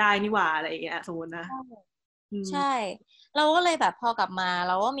งเทพก็ได้นี่หว่าอะไรอย่างเงี้ยสมมตินะใช่เราก็เลยแบบพอกลับมาเ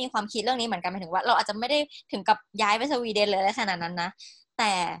ราก็มีความคิดเรื่องนี้เหมือนกันหมายถึงว่าเราอาจจะไม่ได้ถึงกับย้ายไปสวีเดนเลยอะไรขนาดนั้นนะแ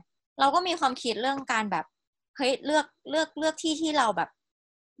ต่เราก็มีความคิดเรื่องการแบบเฮ้ยเลือกที่ที่เราแบบ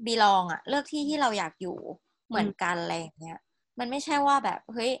บีลองอะเลือกที่ที่เราอยากอยู่เหมือนกันอะไรอย่างเงี้ยมันไม่ใช่ว่าแบบ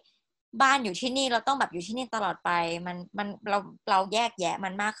เฮ้ยบ้านอยู่ที่นี่เราต้องแบบอยู่ที่นี่ตลอดไปเราแยกแยะมั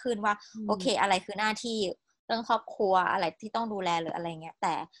นมากขึ้นว่าโอเคอะไรคือหน้าที่เรื่องครอบครัวอะไรที่ต้องดูแลหรืออะไรเงี้ยแ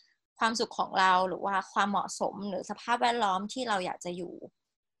ต่ความสุขของเราหรือว่าความเหมาะสมหรือสภาพแวดล้อมที่เราอยากจะอยู่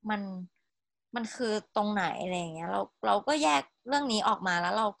มันมันคือตรงไหนอะไรเงี้ยเราก็แยกเรื่องนี้ออกมาแ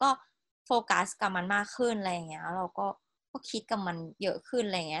ล้วเราก็โฟกัสกับมันมากขึ้นอะไรเงี้ยเราก็คิดกับมันเยอะขึ้น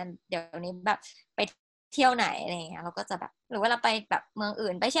อะไรเงี้ยเดี๋ยวนี้แบบไปเที่ยวไหนอะไรเงี้ยเราก็จะแบบหรือว่าเราไปแบบเมือง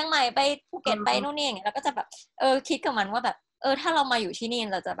อื่นไปเชียงใหม่ไปภูเก็ตไปนู่นนี่อย่างเงี้ยเราก็จะแบบคิดกับมันว่าแบบถ้าเรามาอยู่ที่นี่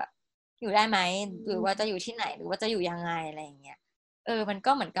เราจะแบบอยู่ได้ไหมหรือว่าจะอยู่ที่ไหนหรือว่าจะอยู่ยังไงอะไรอย่างเงี้ยมัน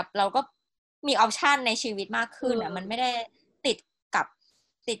ก็เหมือนกับเราก็มีออปชันในชีวิตมากขึ้นอ่ะมันไม่ได้ติดกับ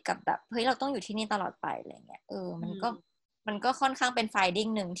ติดกับแบบเฮ้ยเราต้องอยู่ที่นี่ตลอดไปอะไรเงี้ยมันก็ค่อนข้างเป็นไฟดิ้ง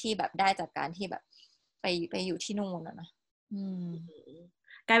หนึ่งที่แบบได้จากการที่แบบไปอยู่ที่นู่นนะ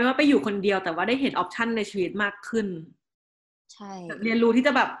กลายเป็นว่าไปอยู่คนเดียวแต่ว่าได้เห็นออปชันในชีวิตมากขึ้นใช่เรียนรู้ที่จ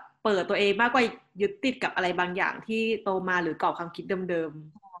ะแบบเปิดตัวเองมากกว่ายึดติดกับอะไรบางอย่างที่โตมาหรือกรอบความคิดเดิม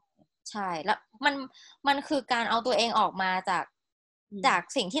ใช่แล้วมันคือการเอาตัวเองออกมาจาก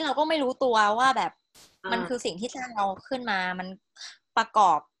สิ่งที่เราก็ไม่รู้ตัวว่าแบบมันคือสิ่งที่สร้างเราขึ้นมามันประก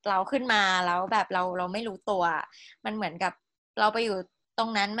อบเราขึ้นมาแล้วแบบเราไม่รู้ตัวมันเหมือนกับเราไปอยู่ตรง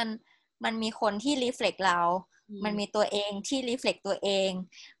นั้นมันมีคนที่รีเฟล็กเรามันมีตัวเองที่รีเฟล็กตัวเอง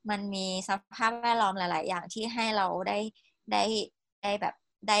มันมีสภาพแวดล้อมหลายๆอย่างที่ให้เราได้ได้แบบ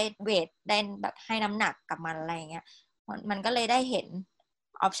ได้เวทได้แบบให้น้ำหนักกับมันอะไรอย่างเงี้ยมันก็เลยได้เห็น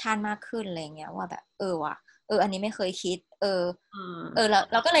ออปชันมากขึ้นอะไรเงี้ยว่าแบบว่ะอันนี้ไม่เคยคิด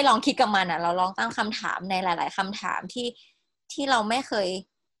เราก็เลยลองคิดกับมันอ่ะเราลองตั้งคำถามในหลายๆคำถามที่เราไม่เ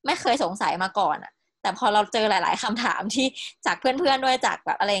คยสงสัยมาก่อนอ่ะแต่พอเราเจอหลายๆคำถามที่จากเพื่อนๆด้วยจากแ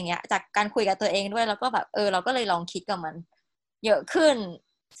บบอะไรอย่างเงี้ยจากการคุยกับตัวเองด้วยแล้วก็แบบเราก็เลยลองคิดกับมันเยอะขึ้น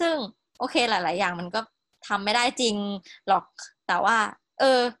ซึ่งโอเคหลายๆอย่างมันก็ทำไม่ได้จริงหรอกแต่ว่า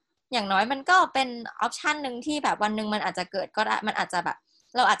อย่างน้อยมันก็เป็นออปชันหนึ่งที่แบบวันหนึ่งมันอาจจะเกิดก็ได้มันอาจจะแบบ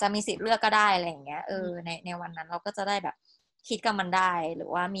เราอาจจะมีสิทธิ์เลือกก็ได้อะไรอย่างเงี้ยในวันนั้นเราก็จะได้แบบคิดกับมันได้หรือ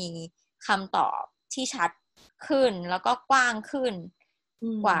ว่ามีคำตอบที่ชัดขึ้นแล้วก็กว้างขึ้น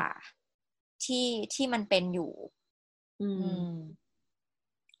กว่าที่มันเป็นอยู่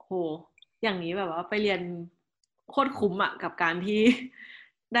โหอย่างนี้แบบว่าไปเรียนโคตรคุ้มอะกับการที่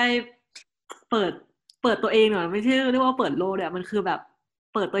ได้เปิดเปิดตัวเองหน่อยไม่ใช่เรียกว่าเปิดโลกเนี่ยมันคือแบบ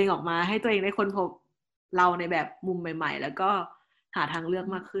เปิดตัวเองออกมาให้ตัวเองได้ค้นพบเราในแบบมุมใหม่ๆแล้วก็หาทางเลือก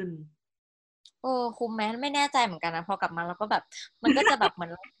มากขึ้นคุ้มไหมไม่แน่ใจเหมือนกันนะพอกลับมาแล้วก็แบบมันก็จะแบบเหมือ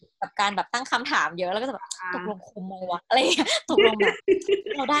นกับการแบบตั้งคำถามเยอะแล้วก็จะแบบตกลงคุ้มไหมวะอะไรอย่างเงี้ยตกลงแบบ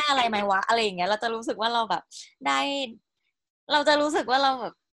เราได้อะไรไหมวะอะไรอย่างเงี้ยเราจะรู้สึกว่าเราแบบได้เราจะรู้สึกว่าเรา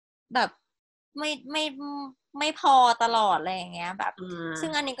แบบไม่ไม่พอตลอดอะไรอย่างเงี้ยแบบซึ่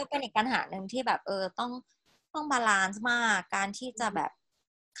งอันนี้ก็เป็นอีกปัญหาหนึ่งที่แบบต้องบาลานซ์มากการที่จะแบบ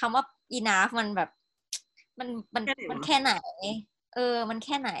คำว่า enough มันแบบมันมันมันแค่ไหนมันแ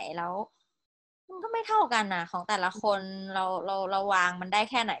ค่ไหนแล้วมันก็ไม่เท่ากันนะของแต่ละคนเราวางมันได้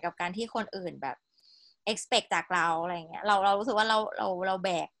แค่ไหนกับการที่คนอื่นแบบ expect จากเราอะไรเงี้ยเรารู้สึกว่าเราแบ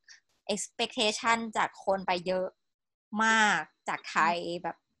ก expectation จากคนไปเยอะมากจากไทยแบ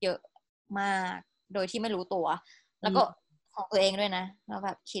บเยอะมากโดยที่ไม่รู้ตัวแล้วก็ของตัวเองด้วยนะแล้วแบ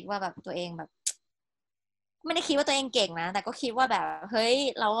บคิดว่าแบบตัวเองแบบไม่ได้คิดว่าตัวเองเก่งนะแต่ก็คิดว่าแบบเฮ้ย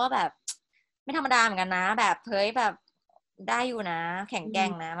เราก็แบบไม่ธรรมดาเหมือนกันนะแบบเฮ้ยแบบได้อยู่นะแข็งแกร่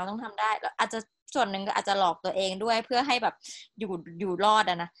งนะเราต้องทำได้แล้วอาจจะส่วนหนึ่งก็อาจจะหลอกตัวเองด้วยเพื่อให้แบบอยู่รอด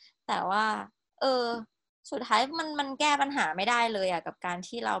อะนะแต่ว่าเออสุดท้ายมันแก้ปัญหาไม่ได้เลยอะกับการ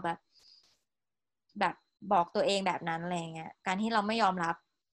ที่เราแบบบอกตัวเองแบบนั้นอะไรเงี้ยการที่เราไม่ยอมรับ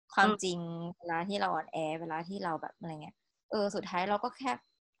ความจริงเวลาที่เราอ่อนแอเวลาที่เราแบบอะไรเงี้ยสุดท้ายเราก็แค่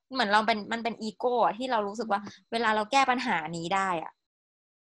เหมือนมันเป็นอีโก้อะที่เรารู้สึกว่าเวลาเราแก้ปัญหานี้ได้อะ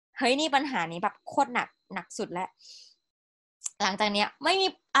เฮ้ยนี่ปัญหานี้แบบโคตรหนักสุดแล้วหลังจากเนี้ยไม่มี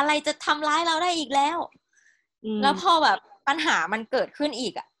อะไรจะทำร้ายเราได้อีกแล้วแล้วพอแบบปัญหามันเกิดขึ้นอี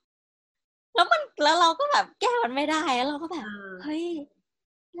กอะแล้วเราก็แบบแก้มันไม่ได้แล้วเราก็แบบเฮ้ย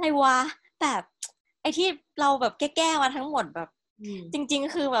อะไรวะแบบไอ้ที่เราแบบแก้มาทั้งหมดแบบจริง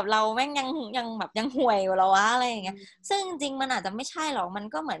ๆคือแบบเราแม่งยังแบบยังห่วยกว่าเราวะอะไรอย่างเงี้ยซึ่งจริงมันอาจจะไม่ใช่หรอกมัน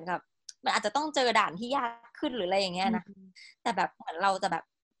ก็เหมือนกับมันอาจจะต้องเจอด่านที่ยากขึ้นหรืออะไรอย่างเงี้ยนะแต่แบบเหมือนเราจะแบบ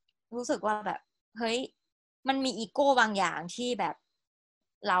รู้สึกว่าแบบเฮ้ยมันมีอีโก้บางอย่างที่แบบ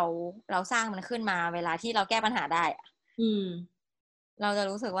เราเราสร้างมันขึ้นมาเวลาที่เราแก้ปัญหาได้อะเราจะ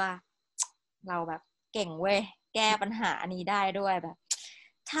รู้สึกว่าเราแบบเก่งเว้ยแก้ปัญหาอันนี้ได้ด้วยแบบ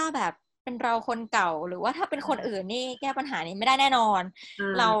ถ้าแบบเป็นเราคนเก่าหรือว่าถ้าเป็นคนอื่นนี่แก้ปัญหานี้ไม่ได้แน่นอน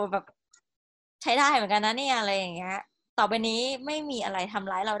เราแบบใช้ได้เหมือนกันนะเนี่ยอะไรอย่างเงี้ยต่อไปนี้ไม่มีอะไรท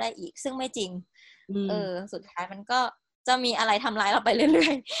ำร้ายเราได้อีกซึ่งไม่จริงสุดท้ายมันก็จะมีอะไรทำร้ายเราไปเรื่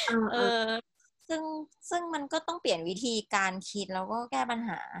อยๆซึ่งมันก็ต้องเปลี่ยนวิธีการคิดแล้วก็แก้ปัญห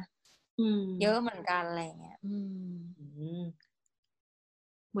าเยอะเหมือนกันอะไรเงี้ย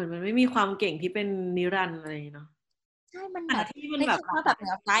เหมือนมันไม่มีความเก่งที่เป็นนิรันดร์อะไรเนาะใช่มันแบบที่มันไม่แบบคิดว่าแบบเหนื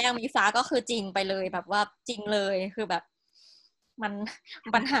อฟ้ายังมีฟ้าก็คือจริงไปเลยแบบว่าจริงเลยคือแบบมัน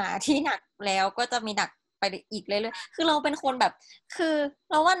ปัญหาที่หนักแล้วก็จะมีหนักไปอีกเรื่อยๆคือเราเป็นคนแบบคือ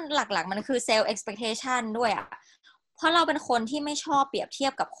เราว่าหลักๆมันคือ self expectation ด้วยอ่ะเพราะเราเป็นคนที่ไม่ชอบเปรียบเทีย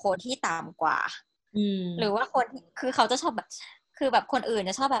บกับคนที่ต่ำกว่าหรือว่าคนคือเขาจะชอบแบบคือแบบคนอื่น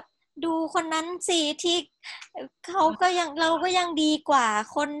จะชอบแบบดูคนนั้นสิที่เขาก็ยังเราก็ยังดีกว่า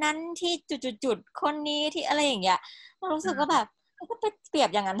คนนั้นที่จุดคนนี้ที่อะไรอย่างเงี้ยเรารู้สึกว่าแบบก็ไปเปรียบ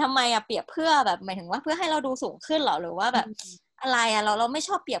อย่างนั้นทำไมอะเปรียบเพื่อแบบหมายถึงว่าเพื่อให้เราดูสูงขึ้นเหรอหรือว่าแบบอะไรอะเราไม่ช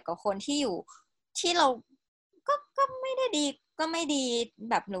อบเปรียบกับคนที่อยู่ที่เราก็ไม่ได้ดีก็ไม่ดี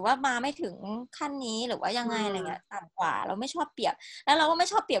แบบหรือว่ามาไม่ถึงขั้นนี้หรือว่ายังไงอะไรเงี้ยต่ำกว่าเราไม่ชอบเปรียบแล้วเราก็ไม่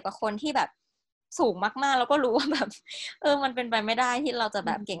ชอบเปรียบกับคนที่แบบสูงมากๆเราก็รู้ว่าแบบมันเป็นไปไม่ได้ที่เราจะแ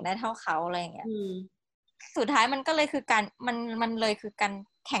บบเก่งได้เท่าเขาอะไรอย่างเงี้ยสุดท้ายมันก็เลยคือการมันเลยคือการ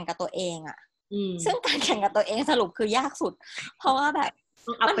แข่งกับตัวเองอะซึ่งการแข่งกับตัวเองสรุปคือยากสุดเพราะว่าแบบ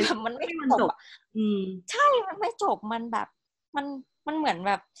มันไม่จบใช่มันไม่จบมันแบบมันเหมือนแ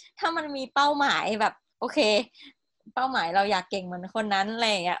บบถ้ามันมีเป้าหมายแบบโอเคเป้าหมายเราอยากเก่งเหมือนคนนั้นอะไร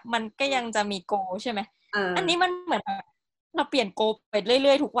อย่างเงี้ยมันก็ยังจะมีโกใช่ไหมอันนี้มันเหมือนเราเปลี่ยนโกไปเ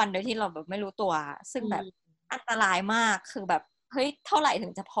รื่อยๆทุกวันโดยที่เราแบบไม่รู้ตัวซึ่งแบบอันตรายมากคือแบบเฮ้ยเท่าไหร่ถึ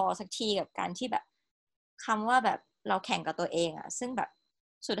งจะพอสักทีกับการที่แบบคำว่าแบบเราแข่งกับตัวเองอะซึ่งแบบ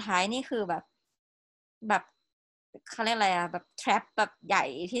สุดท้ายนี่คือแบบเขาเรียกอะไรอะแบบแทรปแบบใหญ่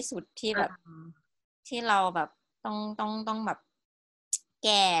ที่สุดที่แบบที่เราแบบต้องแบบแ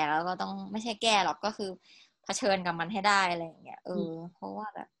ก้แล้วก็ต้องไม่ใช่แก้หรอกก็คือเผชิญกับมันให้ได้อะไรอย่างเงี้ยเพราะว่า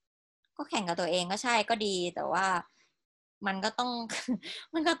แบบก็แข่งกับตัวเองก็ใช่ก็ดีแต่ว่ามันก็ต้อง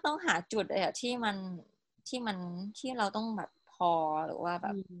มันก็ต้องหาจุดอะที่มันที่เราต้องแบบพอหรือว่าแบ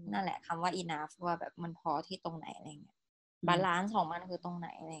บนั่นแหละคำว่า enough ว่าแบบมันพอที่ตรงไหนอะไรเงี้ยบาลานซ์ของมันคือตรงไหน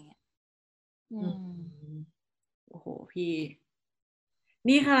อะไรเงี้ยโอ้โหพี่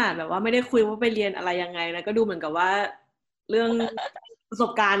นี่ขนาดแบบว่าไม่ได้คุยว่าไปเรียนอะไรยังไงนะก็ดูเหมือนกับว่าเรื่องประส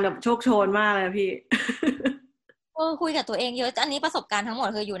บการณ์แบบโชคโชนมากเลยพี่ คุยกับตัวเองเยอะอันนี้ประสบการณ์ทั้งหมด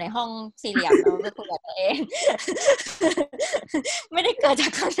คืออยู่ในห้องสี่เหลี่ยมแล้วก็คุยกับตัวเอง ไม่ได้เกิดจา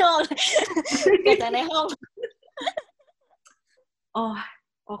กข้างนอกเลยเกิดจากในห้องโอ้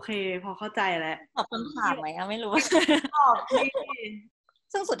โอเคพอเข้าใจแล้วตอบคำถามไหมไม่รู้ ตอบพี่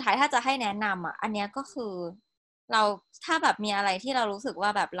ซึ่งสุดท้ายถ้าจะให้แนะนำอันเนี้ยก็คือเราถ้าแบบมีอะไรที่เรารู้สึกว่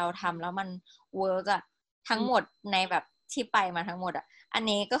าแบบเราทำแล้วมันเวิร์กทั้งหมดในแบบที่ไปมาทั้งหมดอัน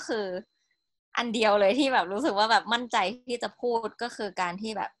นี้ก็คืออันเดียวเลยที่แบบรู้สึกว่าแบบมั่นใจที่จะพูดก็คือการ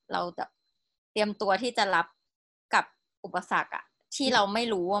ที่แบบเราจะเตรียมตัวที่จะรับกับอุปสรรคที่เราไม่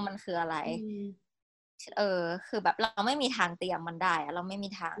รู้ว่ามันคืออะไรคือแบบเราไม่มีทางเตรียมมันได้เราไม่มี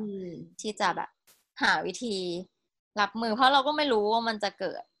ทางที่จะแบบหาวิธีรับมือเพราะเราก็ไม่รู้ว่ามันจะเ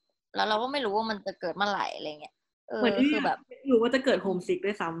กิดแล้วเราก็ไม่รู้ว่ามันจะเกิดเมื่อไหร่อะไรเงี้ย เหมือนที่คือแบบรู้ว่าจะเกิดโฮมซิกด้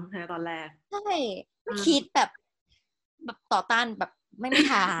วยซ้ำในตอนแรกใช่ไม่คิดแบบต่อต้านแบบไม่มี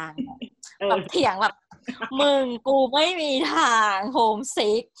ทางแบบเถียงแบบมึงกูไม่มีทางโฮม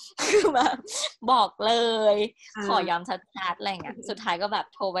ซิกคือแบบบอกเลยขอย้ำชัดๆอะไรเงี้ยสุดท้ายก็แบบ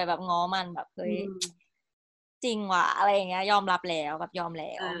โทรไปแบบง้อมันแบบเฮ้ยจริงว่ะอะไรอย่างเงี้ยยอมรับแล้วแบบยอมแ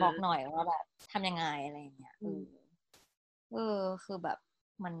ล้วบอกหน่อยว่าแบบทำยังไงอะไรอย่างเงี้ยคือแบบ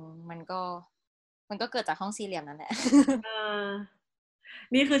มันมันก็มันก็เกิดจากห้องสี่เหลี่ยมนั่นแหละ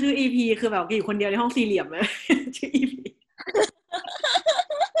นี่คือชื่อ EP คือแบบอยู่คนเดียวในห้องสี่เหลี่ยมเลยชื่อ EP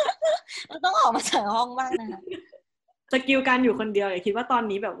มันต้องออกมาจากห้องบ้างนะคะสกิลการอยู่คนเดียวคิดว่าตอน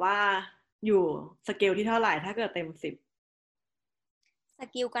นี้แบบว่าอยู่สเกลที่เท่าไหร่ถ้าเกิดเต็ม10ส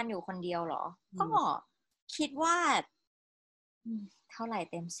กิลการอยู่คนเดียวเหรอก็คิดว่าเท่าไหร่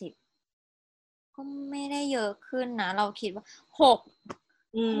เต็ม10ก็ไม่ได้เยอะขึ้นนะเราคิดว่า6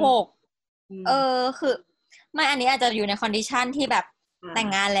คือไม่อันนี้อาจจะอยู่ในคอนดิชันที่แบบแต่ง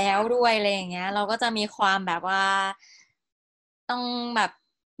งานแล้วด้วยอะไรอย่างเงี้ยเราก็จะมีความแบบว่าต้องแบบ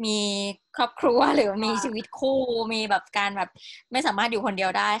มีครอบครัวหรือมีชีวิตคู่มีแบบการแบบไม่สามารถอยู่คนเดีย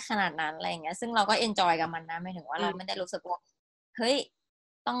วได้ขนาดนั้นอะไรอย่างเงี้ยซึ่งเราก็เอนจอยกับมันนะไม่ถึงว่าเราไม่ได้รู้สึกว่าเฮ้ย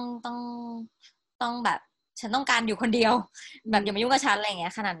ต้องต้องต้องแบบฉันต้องการอยู่คนเดียวแบบอย่ามายุ่งกับฉันอะไรอย่างเงี้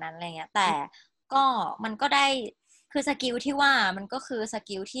ยขนาดนั้นอะไรเงี้ยแต่ก็มันก็ได้คือสกิลที่ว่ามันก็คือส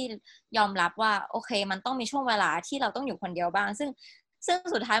กิลที่ยอมรับว่าโอเคมันต้องมีช่วงเวลาที่เราต้องอยู่คนเดียวบ้างซึ่ง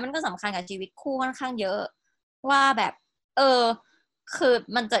สุดท้ายมันก็สำคัญกับชีวิตคู่ค่อนข้างเยอะว่าแบบคือ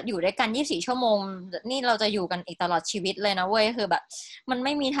มันจะอยู่ด้วยกัน24ชั่วโมงนี่เราจะอยู่กันอีกตลอดชีวิตเลยนะเว้ยคือแบบมันไ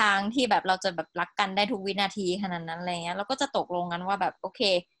ม่มีทางที่แบบเราจะแบบรักกันได้ทุกวินาทีขนาดนั้นอะไรเงี้ยเราก็จะตกลงกันว่าแบบโอเค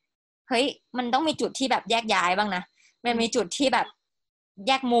เฮ้ยมันต้องมีจุดที่แบบแยกย้ายบ้างนะมันมีจุดที่แบบแ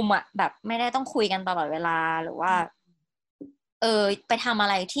ยกมุมอะแบบไม่ได้ต้องคุยกันตลอดเวลาหรือว่าไปทำอะ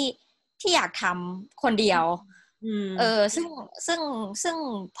ไรที่อยากทำคนเดียวซึ่ง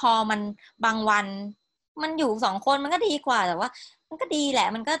พอมันบางวันมันอยู่2 คนมันก็ดีกว่าแต่ว่ามันก็ดีแหละ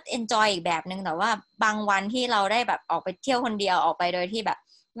มันก็เอนจอยอีกแบบนึงแต่ว่าบางวันที่เราได้แบบออกไปเที่ยวคนเดียวออกไปโดยที่แบบ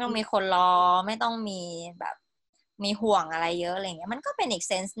ไม่ต้องมีคนรอไม่ต้องมีแบบมีห่วงอะไรเยอะอะไรเงี้ยมันก็เป็นอีกเ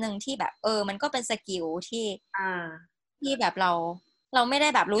ซนส์หนึ่งที่แบบมันก็เป็นสกิลที่แบบเราไม่ได้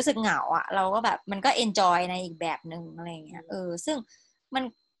แบบรู้สึกเหงาอ่ะเราก็แบบมันก็เอนจอยในอีกแบบหนึ่งอะไรเงี้ยซึ่งมัน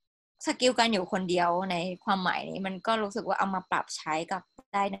สกิลการอยู่คนเดียวในความหมายนี้มันก็รู้สึกว่าเอามาปรับใช้กับ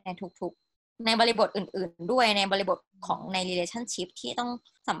ได้ในทุกๆในบริบทอื่นๆด้วยในบริบทของใน relationship ที่ต้อง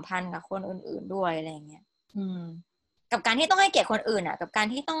สัมพันธ์กับคนอื่นๆด้วยอะไรเงี้ยกับการที่ต้องให้เกียรติคนอื่นอ่ะกับการ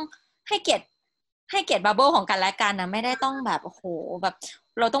ที่ต้องให้เกียรติบับเบิลของกันและกันนะไม่ได้ต้องแบบโอ้โหแบบ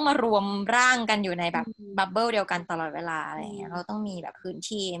เราต้องมารวมร่างกันอยู่ในแบบบับเบิลเดียวกันตลอดเวลาอะไรเงี้ยเราต้องมีแบบพื้น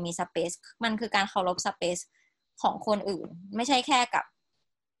ที่มีสเปซมันคือการเคารพสเปซของคนอื่นไม่ใช่แค่กับ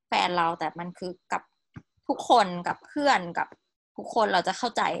แฟนเราแต่มันคือกับทุกคนกับเพื่อนกับทุกคนเราจะเข้า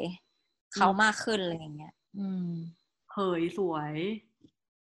ใจเขามากขึ้นอะไรเงี้ยเฮ้ยสว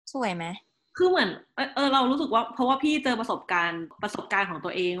ยไหมคือเหมือนเรารู้สึกว่าเพราะว่าพี่เจอประสบการณ์ของตั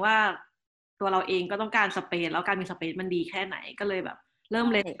วเองว่าตัวเราเองก็ต้องการสเปซแล้วการมีสเปซมันดีแค่ไหนก็เลยแบบเริ่ม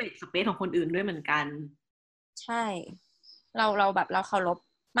เลสเปคสเปซของคนอื่นด้วยเหมือนกันใช่เราแบบเราเคารพ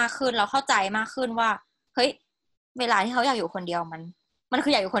มากขึ้นเราเข้าใจมากขึ้นว่าเฮ้ยเวลาที่เขาอยากอยู่คนเดียวมันคื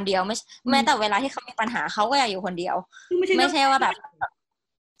ออยากอยู่คนเดียวไม่แม้แต่เวลาที่เขามีปัญหาเขาก็อยากอยู่คนเดียวไม่ใช่ว่าแบบ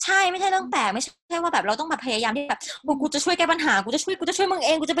ใช่ไม่ใช่เรื่องแปลกไม่ใช่ว่าแบบเราต้องแบบพยายามที่แบบกูจะช่วยแก้ปัญหากูจะช่วยมึงเอ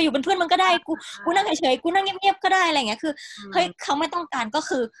งกูจะไปอยู่เป็นเพื่อนมึงก็ได้กูนั่งเฉยๆกูนั่งเงียบๆก็ได้อะไรเงี้ยคือเฮ้ยเขาไม่ต้องการก็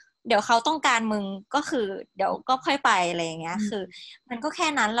คือเดี๋ยวเขาต้องการมึงก็คือเดี๋ยวก็ค่อยไปอะไรอย่างเงี้ยคือมันก็แค่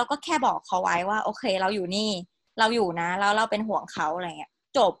นั้นเราก็แค่บอกเขาไว้ว่าโอเคเราอยู่นี่เราอยู่นะแล้วเราเป็นห่วงเขาอะไรเงี้ย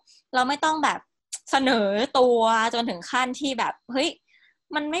จบเราไม่ต้องแบบเสนอตัวจนถึงขั้นที่แบบเฮ้ย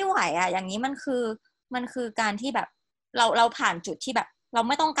มันไม่ไหวอ่ะอย่างนี้มันคือการที่แบบเราผ่านจุดที่แบบเรา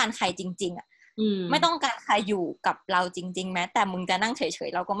ไม่ต้องการใครจริงๆอ่ะไม่ต้องการใครอยู่กับเราจริงๆแม้แต่มึงจะนั่งเฉย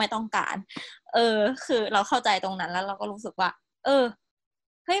ๆเราก็ไม่ต้องการคือเราเข้าใจตรงนั้นแล้วเราก็รู้สึกว่า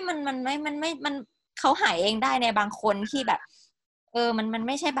เฮ้ยมันเขาหายเองได้ในบางคนที่แบบมันไ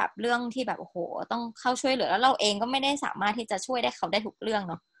ม่ใช่แบบเรื่องที่แบบโอ้โหต้องเข้าช่วยเหลือแล้วเราเองก็ไม่ได้สามารถที่จะช่วยได้เขาได้ทุกเรื่อง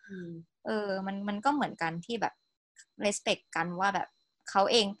เนาะมันก็เหมือนกันที่แบบ respect กันว่าแบบเขา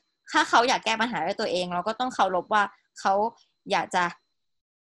เองถ้าเขาอยากแก้ปัญหาด้วยตัวเองเราก็ต้องเคารพว่าเขาอยากจะ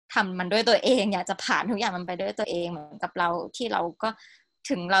ทำมันด้วยตัวเองอยากจะผ่านทุกอย่างมันไปด้วยตัวเองเหมือนกับเราที่เราก็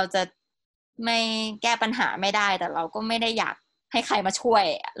ถึงเราจะไม่แก้ปัญหาไม่ได้แต่เราก็ไม่ได้อยากให้ใครมาช่วย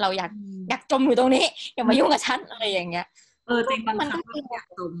เราอยากจมอยู่ตรงนี้อย่ามายุ่งกับฉันอะไรอย่างเงี้ยจริงบางครั้งอยาก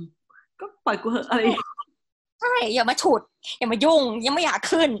จมก็ปล่อยกูเหอะอะไรใช่อย่ามาฉุดอย่ามายุ่งยังไม่อยาก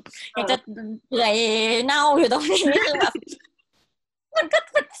ขึ้นอยากจะเปื่อยเน่าอยู่ตรงนี้คือแบบ มันก็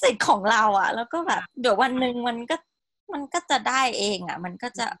เป็นสิทธิ์ของเราอ่ะแล้วก็แบบเดี๋ยววันหนึ่งมันก็จะได้เองอ่ะมันก็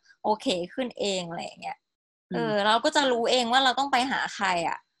จะโอเคขึ้นเองอะไรอย่างเงี้ยเราก็จะรู้เองว่าเราต้องไปหาใคร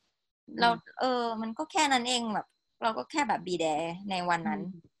อ่ะเรามันก็แค่นั้นเองแบบเราก็แค่แบบบีแดในวันนั้น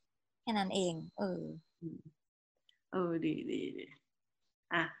แค่นั้นเองดี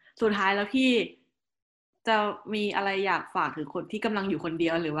อ่ะสุดท้ายแล้วพี่จะมีอะไรอยากฝากถึงคนที่กำลังอยู่คนเดี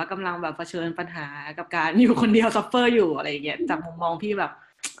ยวหรือว่ากำลังแบบเผชิญปัญหากับการอยู่คนเดียวซัฟเฟอร์อยู่อะไรอย่างเงี้ยจากมุมมองพี่แบบ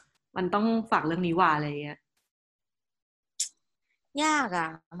มันต้องฝากเรื่องนี้ว่าอะไรอย่างเงี้ยยากอ่ะ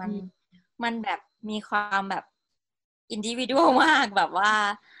มันแบบมีความแบบอินดิวิด a l มากแบบว่า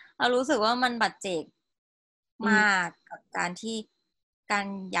เรารู้สึกว่ามันบัดเจ็บมากกับการ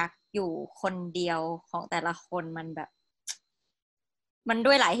อยากอยู่คนเดียวของแต่ละคนมันแบบมัน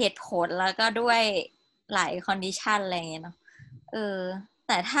ด้วยหลายเหตุผลแล้วก็ด้วยหลายคอนดิชันอะไรอย่างเงี้ยเนาะแ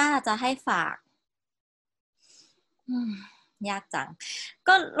ต่ถ้าจะให้ฝากยากจัง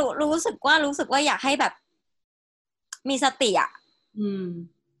ก็รู้สึกว่าอยากให้แบบมีสติอ่ะ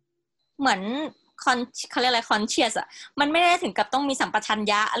เหมือนเขาเรียกอะไรคอนเชียสอ่ะมันไม่ได้ถึงกับต้องมีสัมปชัญ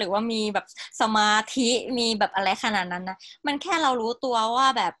ญะหรือว่ามีแบบสมาธิมีแบบอะไรขนาดนั้นนะมันแค่เรารู้ตัวว่า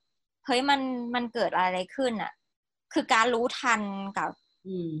แบบเฮ้ยมันเกิดอะไรขึ้นอ่ะคือการรู้ทัน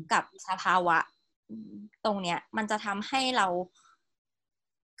กับสภาวะตรงเนี้ยมันจะทำให้เรา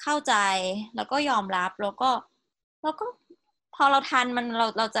เข้าใจแล้วก็ยอมรับแล้วก็พอเราทันมัน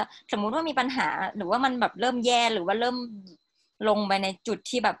เราจะสมมุติว่ามีปัญหาหรือว่ามันแบบเริ่มแย่หรือว่าเริ่มลงไปในจุด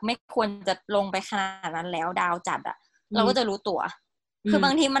ที่แบบไม่ควรจะลงไปขนาดนั้นแล้วดาวจัดอ่ะเราก็จะรู้ตัวคือบ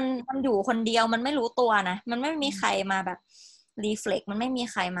างทีมันอยู่คนเดียวมันไม่รู้ตัวนะมันไม่มีใครมาแบบรีเฟล็กมันไม่มี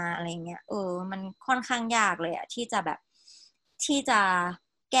ใครมาอะไรเงี้ยมันค่อนข้างยากเลยอะที่จะแบบที่จะ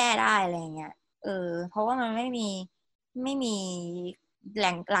แก้ได้อะไรเงี้ยเพราะว่ามันไม่มีแห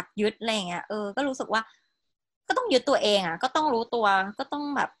ล่งหลักยึดอะไรเงี้ยก็รู้สึกว่าก็ต้องยึดตัวเองอ่ะก็ต้องรู้ตัวก็ต้อง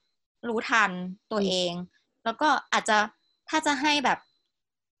แบบรู้ทันตัวเองแล้วก็อาจจะถ้าจะให้แบบ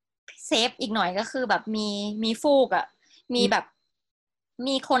เซฟอีกหน่อยก็คือแบบมีฟูกอ่ะมีแบบ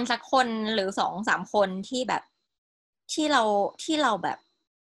มีคนสักคนหรือ2-3 คนที่แบบที่เราแบบ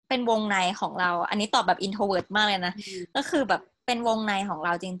เป็นวงในของเราอันนี้ตอบแบบอินโทรเวิร์ตมากเลยนะก็คือแบบเป็นวงในของเร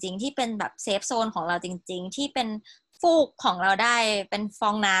าจริงๆที่เป็นแบบเซฟโซนของเราจริงๆที่เป็นฟูกของเราได้เป็นฟอ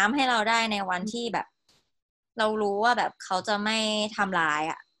งน้ำให้เราได้ในวันที่แบบเรารู้ว่าแบบเขาจะไม่ทำร้าย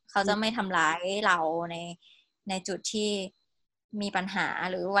อ่ะเขาจะไม่ทำร้ายเราในจุดที่มีปัญหา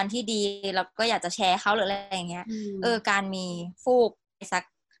หรือวันที่ดีเราก็อยากจะแชร์เขาหรืออะไรอย่างเงี้ยการมีฟูกสัก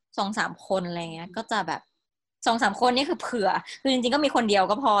2-3 คนอะไรเงี้ยก็จะแบบ2-3 คนนี่คือเผื่อคือจริงๆก็มีคนเดียว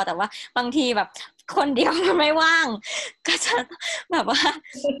ก็พอแต่ว่าบางทีแบบคนเดียวมันไม่ว่างก็จะแบบว่า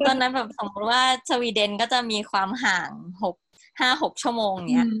ตอนนั้นแบบสมมติว่าสวีเดนก็จะมีความห่าง5-6 ชั่วโมง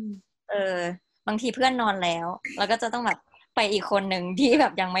เนี้ยเออบางทีเพื่อนนอนแล้วก็จะต้องแบบไปอีกคนหนึ่งที่แบ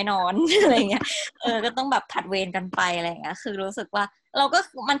บยังไม่นอนอะไรเงี้ยก็ต้องแบบผัดเวรกันไปอะไรเงี้ยคือรู้สึกว่าเราก็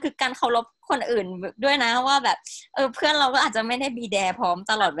มันคือการเคารพคนอื่นด้วยนะว่าแบบเพื่อนเราก็อาจจะไม่ได้บีแดพร้อม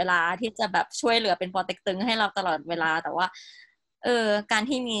ตลอดเวลาที่จะแบบช่วยเหลือเป็นปอเต็กตึงให้เราตลอดเวลาแต่ว่าการ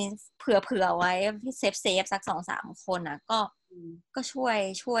ที่มีเผื่อไว้ที่เซฟสัก2-3 คนอ่ะก็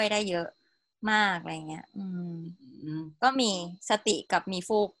ช่วยได้เยอะมากอะไรเงี้ยก็มีสติกับมี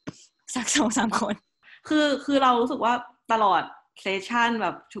ฟูกสัก2-3 คนคือเรารู้สึกว่าตลอดเซสชันแบ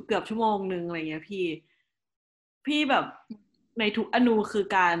บเกือบชั่วโมงนึงอะไรเงี้ยพี่แบบในทุกอนูคือ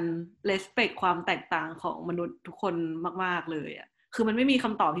การเลสเปคความแตกต่างของมนุษย์ทุกคนมากๆเลยอ่ะคือมันไม่มีค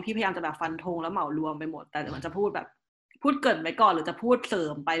ำตอบที่พี่พยายามจะแบบฟันธงแล้วเหมารวมไปหมดแต่มันจะพูดแบบพูดเกริ่นไว้ก่อนหรือจะพูดเสริ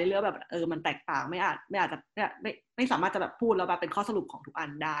มไปเรื่อยๆแบบมันแตกต่างไม่อาจจะไม่สามารถจะแบบพูดแล้วแบบเป็นข้อสรุปของทุกอัน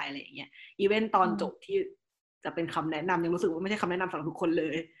ได้อะไรอย่างเงี้ยอีเวนต์ตอนจบที่จะเป็นคำแนะนำยังรู้สึกว่าไม่ใช่คำแนะนำสำหรับทุกคนเล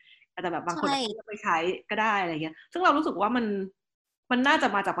ยอาจจะแบบบางคนจะไปใช้ก็ได้อะไรเงี้ยซึ่งเรารู้สึกว่ามันน่าจะ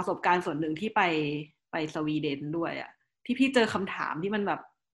มาจากประสบการณ์ส่วนหนึ่งที่ไปสวีเดนด้วยอะที่พี่เจอคำถามที่มันแบบ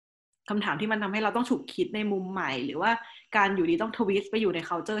คำถามที่มันทำให้เราต้องฉุกคิดในมุมใหม่หรือว่าการอยู่ดีต้องทวิสต์ไปอยู่ใน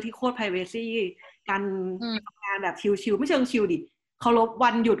culture ที่โคตร privacy การทำงานแบบชิลๆไม่เชิงชิลดิเคารพวั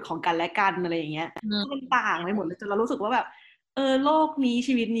นหยุดของกันและกันอะไรอย่างเงี้ยมันต่างไปหมดเลยจนเรารู้สึกว่าแบบโลกนี้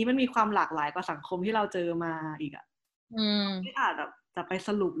ชีวิตนี้มันมีความหลากหลายกว่าสังคมที่เราเจอมาอีกอะไม่อาจแบบจะไปส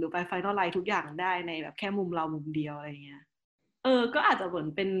รุปหรือไปไฟนอลไลท์ทุกอย่างได้ในแบบแค่มุมเรามุมเดียวอะไรเงี้ยก็อาจจะเหมือน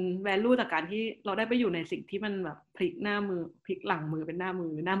เป็น value จากการที่เราได้ไปอยู่ในสิ่งที่มันแบบพลิกหน้ามือพลิกหลังมือเป็นหน้ามื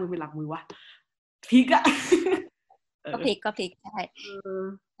อหน้ามือเป็นหลังมือวะพลิกอะก็พลิกใช่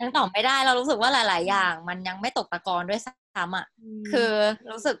ยังตอบไม่ได้เรารู้สึกว่าหลายๆอย่างมันยังไม่ตกตะกอนด้วยซ้ำอ่ะคือ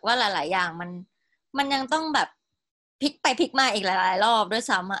รู้สึกว่าหลายๆอย่างมันยังต้องแบบพลิกไปพลิกมาอีกหลายๆรอบด้วย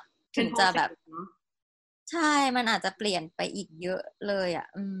ซ้ำอ่ะถึงจะแบบใช่มันอาจจะเปลี่ยนไปอีกเยอะเลยอ่ะ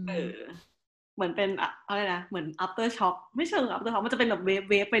เหมือนเป็นอะไรนะเหมือน after shock ไม่เชิง after shock มันจะเป็นแบบเ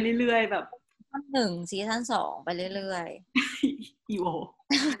วฟไปเรื่อยๆแบบ ซีซั่น 1ซีซั่น2ไปเรื่อยอีโอ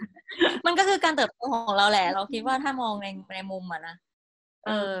ๆ มันก็คือการเติบโตของเราแหละ เราคิดว่าถ้ามองในมุมอะนะ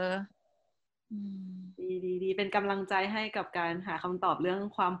อืม ดีเป็นกำลังใจให้กับการหาคำตอบเรื่อง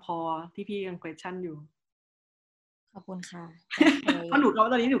ความพอที่พี่ยัง question อยู่ ขอบคุณค่ะ เพราะหนูก็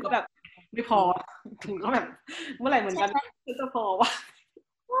ตอนนี้หนูก็แบบไม่พอหนูก็แบบเมื่อไหร่เหมือนกันจะพอวะ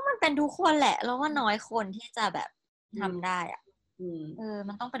ว่ามันเป็นทุกคนแหละแล้วว่าน้อยคนที่จะแบบทำได้อ่ะ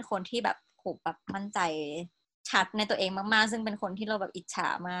มันต้องเป็นคนที่แบบโหแบบมั่นใจชัดในตัวเองมากๆซึ่งเป็นคนที่เราแบบอิจฉา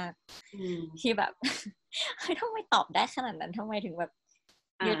มากที่แบบเฮ้ยทำไมตอบได้ขนาดนั้นทำไมถึงแบบ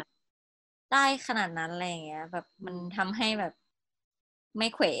ยึดได้ขนาดนั้นอะไรเงี้ยแบบมันทำให้แบบไม่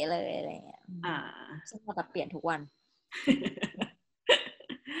เขวเลยอะไรเงี้ยซึ่งเราแบบเปลี่ยนทุกวัน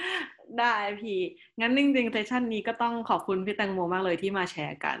ได้พี่งั้นจริงๆเซสชันนี้ก็ต้องขอบคุณพี่แตงโมมากเลยที่มาแช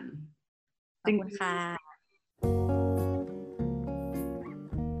ร์กันขอบคุณค่ะ